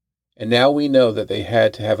evidence, and now we know that they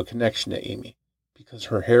had to have a connection to Amy because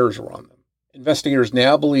her hairs were on them. Investigators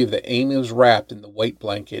now believe that Amy was wrapped in the white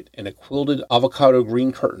blanket and a quilted avocado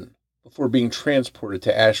green curtain before being transported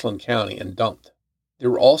to Ashland County and dumped. There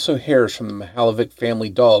were also hairs from the Mihaljevic family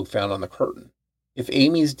dog found on the curtain. If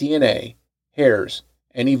Amy's DNA, hairs,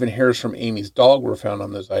 and even hairs from Amy's dog were found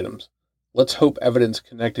on those items, let's hope evidence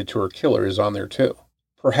connected to her killer is on there too.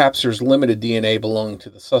 Perhaps there's limited DNA belonging to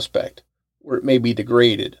the suspect, or it may be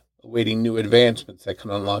degraded, awaiting new advancements that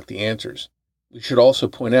can unlock the answers. We should also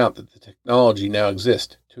point out that the technology now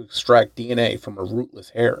exists to extract DNA from a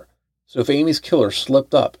rootless hair. So if Amy's killer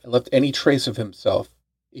slipped up and left any trace of himself,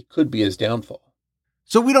 it could be his downfall."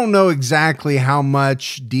 So we don't know exactly how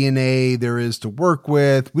much DNA there is to work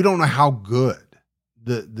with. We don't know how good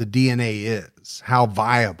the DNA is, how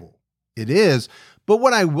viable it is. But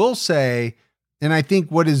what I will say, and I think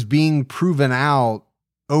what is being proven out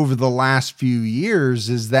over the last few years,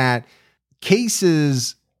 is that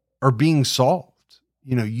cases are being solved,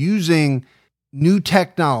 using new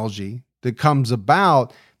technology that comes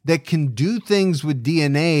about that can do things with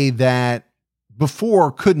DNA that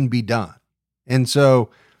before couldn't be done. And so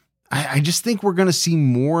I just think we're going to see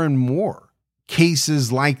more and more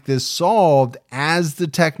cases like this solved as the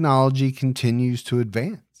technology continues to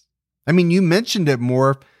advance. I mean, you mentioned it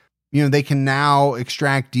more, they can now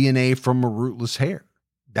extract DNA from a rootless hair.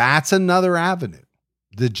 That's another avenue.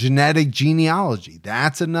 The genetic genealogy,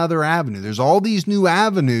 that's another avenue. There's all these new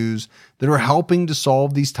avenues that are helping to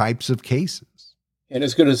solve these types of cases. And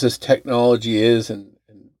as good as this technology is and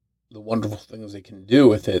the wonderful things they can do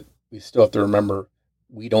with it, we still have to remember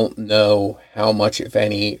we don't know how much, if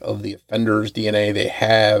any, of the offender's DNA they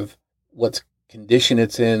have, what condition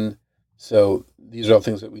it's in. So these are all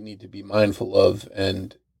things that we need to be mindful of,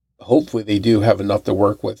 and hopefully they do have enough to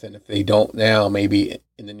work with. And if they don't now, maybe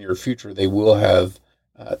in the near future, they will have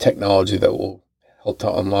technology that will help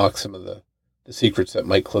to unlock some of the secrets that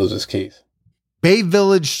might close this case. Bay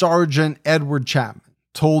Village Sergeant Edward Chapman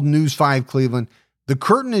told News 5 Cleveland, "The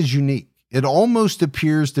curtain is unique. It almost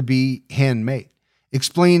appears to be handmade."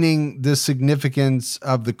 Explaining the significance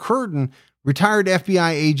of the curtain, retired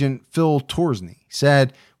FBI agent Phil Torsney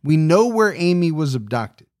said, "We know where Amy was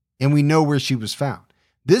abducted, and we know where she was found.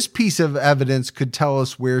 This piece of evidence could tell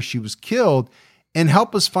us where she was killed and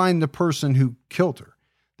help us find the person who killed her.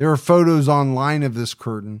 There are photos online of this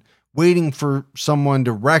curtain, waiting for someone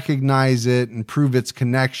to recognize it and prove its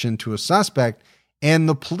connection to a suspect, and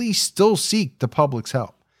the police still seek the public's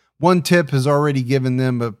help. One tip has already given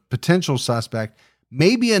them a potential suspect.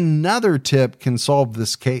 Maybe another tip can solve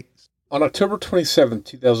this case." On October 27,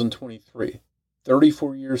 2023,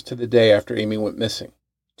 34 years to the day after Amy went missing,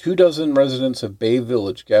 24 residents of Bay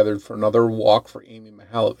Village gathered for another walk for Amy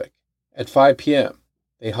Mihaljevic. At 5 p.m.,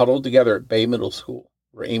 they huddled together at Bay Middle School,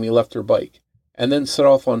 where Amy left her bike, and then set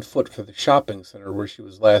off on foot for the shopping center where she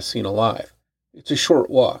was last seen alive. It's a short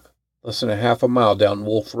walk, less than a half a mile down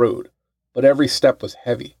Wolf Road, but every step was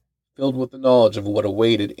heavy, filled with the knowledge of what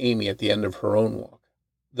awaited Amy at the end of her own walk.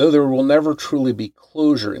 Though there will never truly be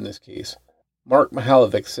closure in this case, Mark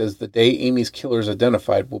Mihaljevic says the day Amy's killer is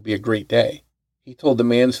identified will be a great day. He told the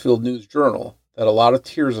Mansfield News-Journal that a lot of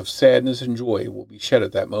tears of sadness and joy will be shed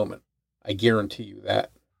at that moment. I guarantee you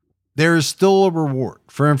that. There is still a reward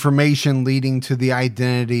for information leading to the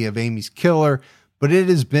identity of Amy's killer, but it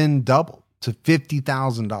has been doubled to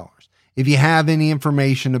 $50,000. If you have any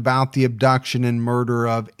information about the abduction and murder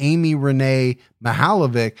of Amy Renee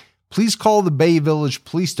Mihaljevic, please call the Bay Village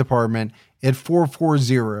Police Department at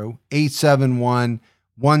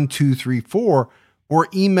 440-871-1234 or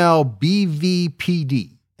email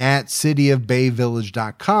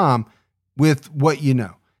bvpd@cityofbayvillage.com with what you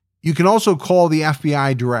know. You can also call the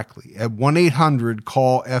FBI directly at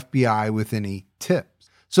 1-800-CALL-FBI with any tips.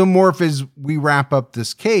 So Morph, as we wrap up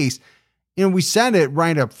this case, we said it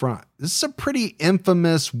right up front. This is a pretty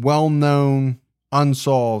infamous, well-known,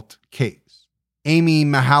 unsolved case. Amy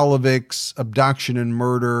Mihaljevic's abduction and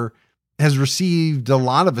murder has received a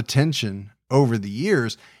lot of attention over the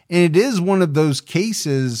years. And it is one of those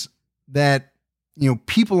cases that,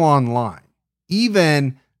 people online,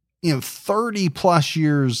 even 30 plus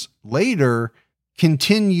years later,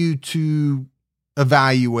 continue to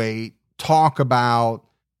evaluate, talk about,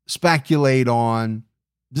 speculate on.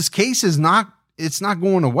 This case it's not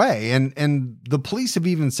going away. And the police have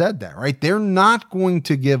even said that, right? They're not going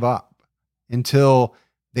to give up until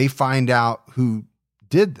they find out who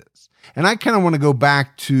did this. And I kind of want to go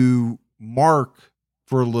back to Mark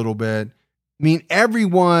for a little bit. I mean,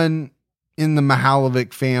 everyone in the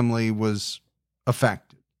Mihaljevic family was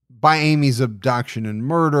affected by Amy's abduction and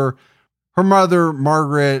murder. Her mother,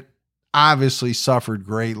 Margaret, obviously suffered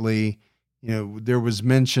greatly. There was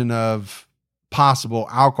mention of possible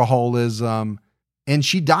alcoholism, and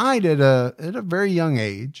she died at a very young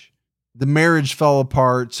age. The marriage fell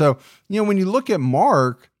apart. So, when you look at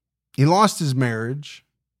Mark, he lost his marriage.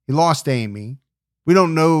 He lost Amy. We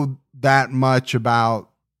don't know that much about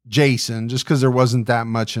Jason just because there wasn't that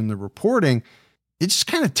much in the reporting. It just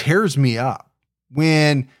kind of tears me up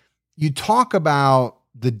when you talk about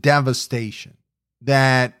the devastation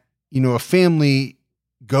that, a family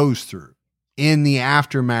goes through in the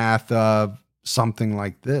aftermath of something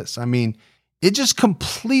like this. I mean, it just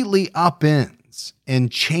completely upends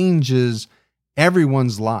and changes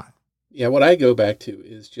everyone's life. Yeah, what I go back to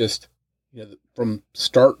is just, from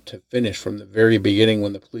start to finish, from the very beginning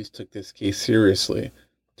when the police took this case seriously,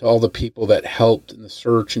 to all the people that helped in the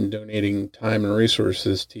search and donating time and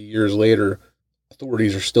resources, to years later,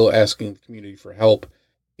 authorities are still asking the community for help.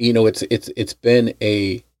 It's been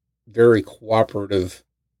a very cooperative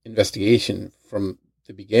investigation from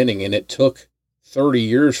the beginning, and it took 30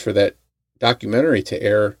 years for that documentary to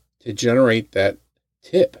air to generate that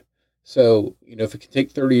tip. So, if it can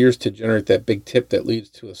take 30 years to generate that big tip that leads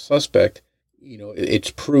to a suspect,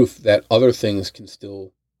 it's proof that other things can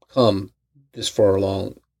still come this far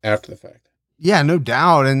along after the fact. Yeah, no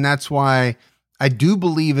doubt. And that's why I do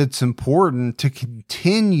believe it's important to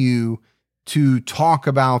continue to talk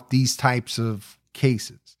about these types of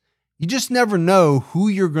cases. You just never know who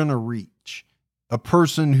you're going to reach. A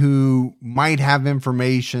person who might have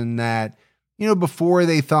information that, before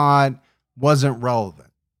they thought wasn't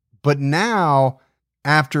relevant. But now,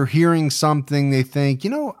 after hearing something, they think,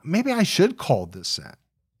 maybe I should call this in.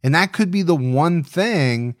 And that could be the one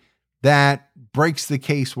thing that breaks the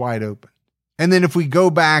case wide open. And then if we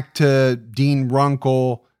go back to Dean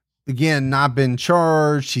Runkle, again, not been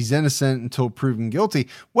charged, he's innocent until proven guilty.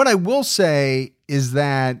 What I will say is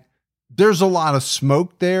that there's a lot of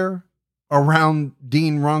smoke there around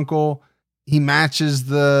Dean Runkle. He matches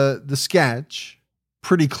the sketch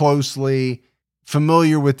pretty closely,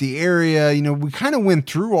 familiar with the area. We kind of went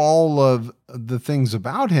through all of the things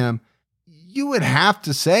about him. You would have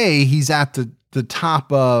to say he's at the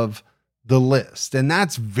top of the list. And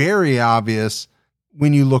that's very obvious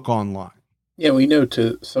when you look online. Yeah, we know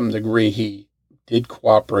to some degree he did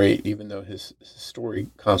cooperate, even though his story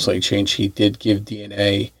constantly changed. He did give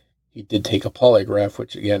DNA. He did take a polygraph,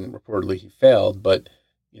 which, again, reportedly he failed. But,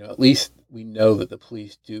 at least we know that the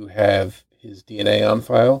police do have his DNA on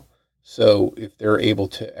file. So if they're able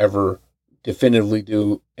to ever definitively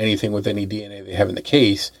do anything with any DNA they have in the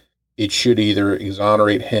case, it should either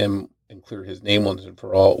exonerate him and clear his name once and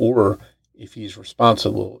for all, or if he's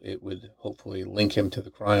responsible, it would hopefully link him to the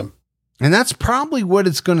crime. And that's probably what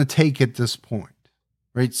it's going to take at this point,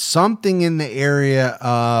 right? Something in the area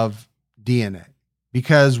of DNA,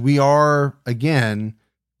 because we are, again,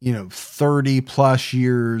 30 plus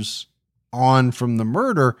years on from the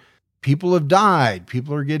murder. People have died.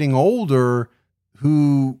 People are getting older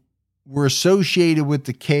who were associated with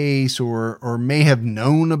the case or may have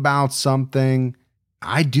known about something.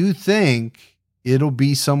 I do think it'll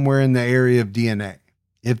be somewhere in the area of DNA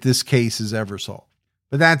if this case is ever solved.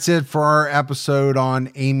 But that's it for our episode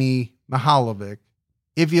on Amy Mihaljevic.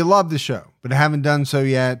 If you love the show, but haven't done so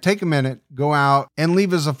yet, take a minute, go out and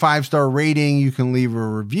leave us a 5-star rating. You can leave a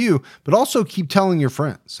review, but also keep telling your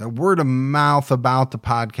friends. A word of mouth about the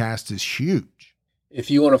podcast is huge.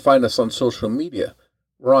 If you want to find us on social media,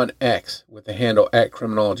 we're on X with the handle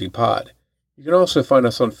 @CriminologyPod. You can also find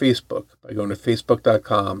us on Facebook by going to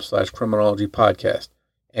facebook.com/criminologypodcast.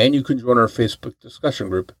 And you can join our Facebook discussion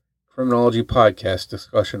group, Criminology Podcast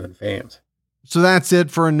Discussion and Fans. So that's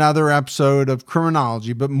it for another episode of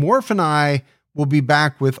Criminology. But Morph and I we'll be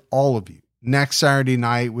back with all of you next Saturday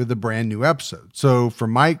night with a brand new episode. So for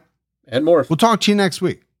Mike and Morris, we'll talk to you next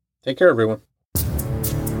week. Take care, everyone.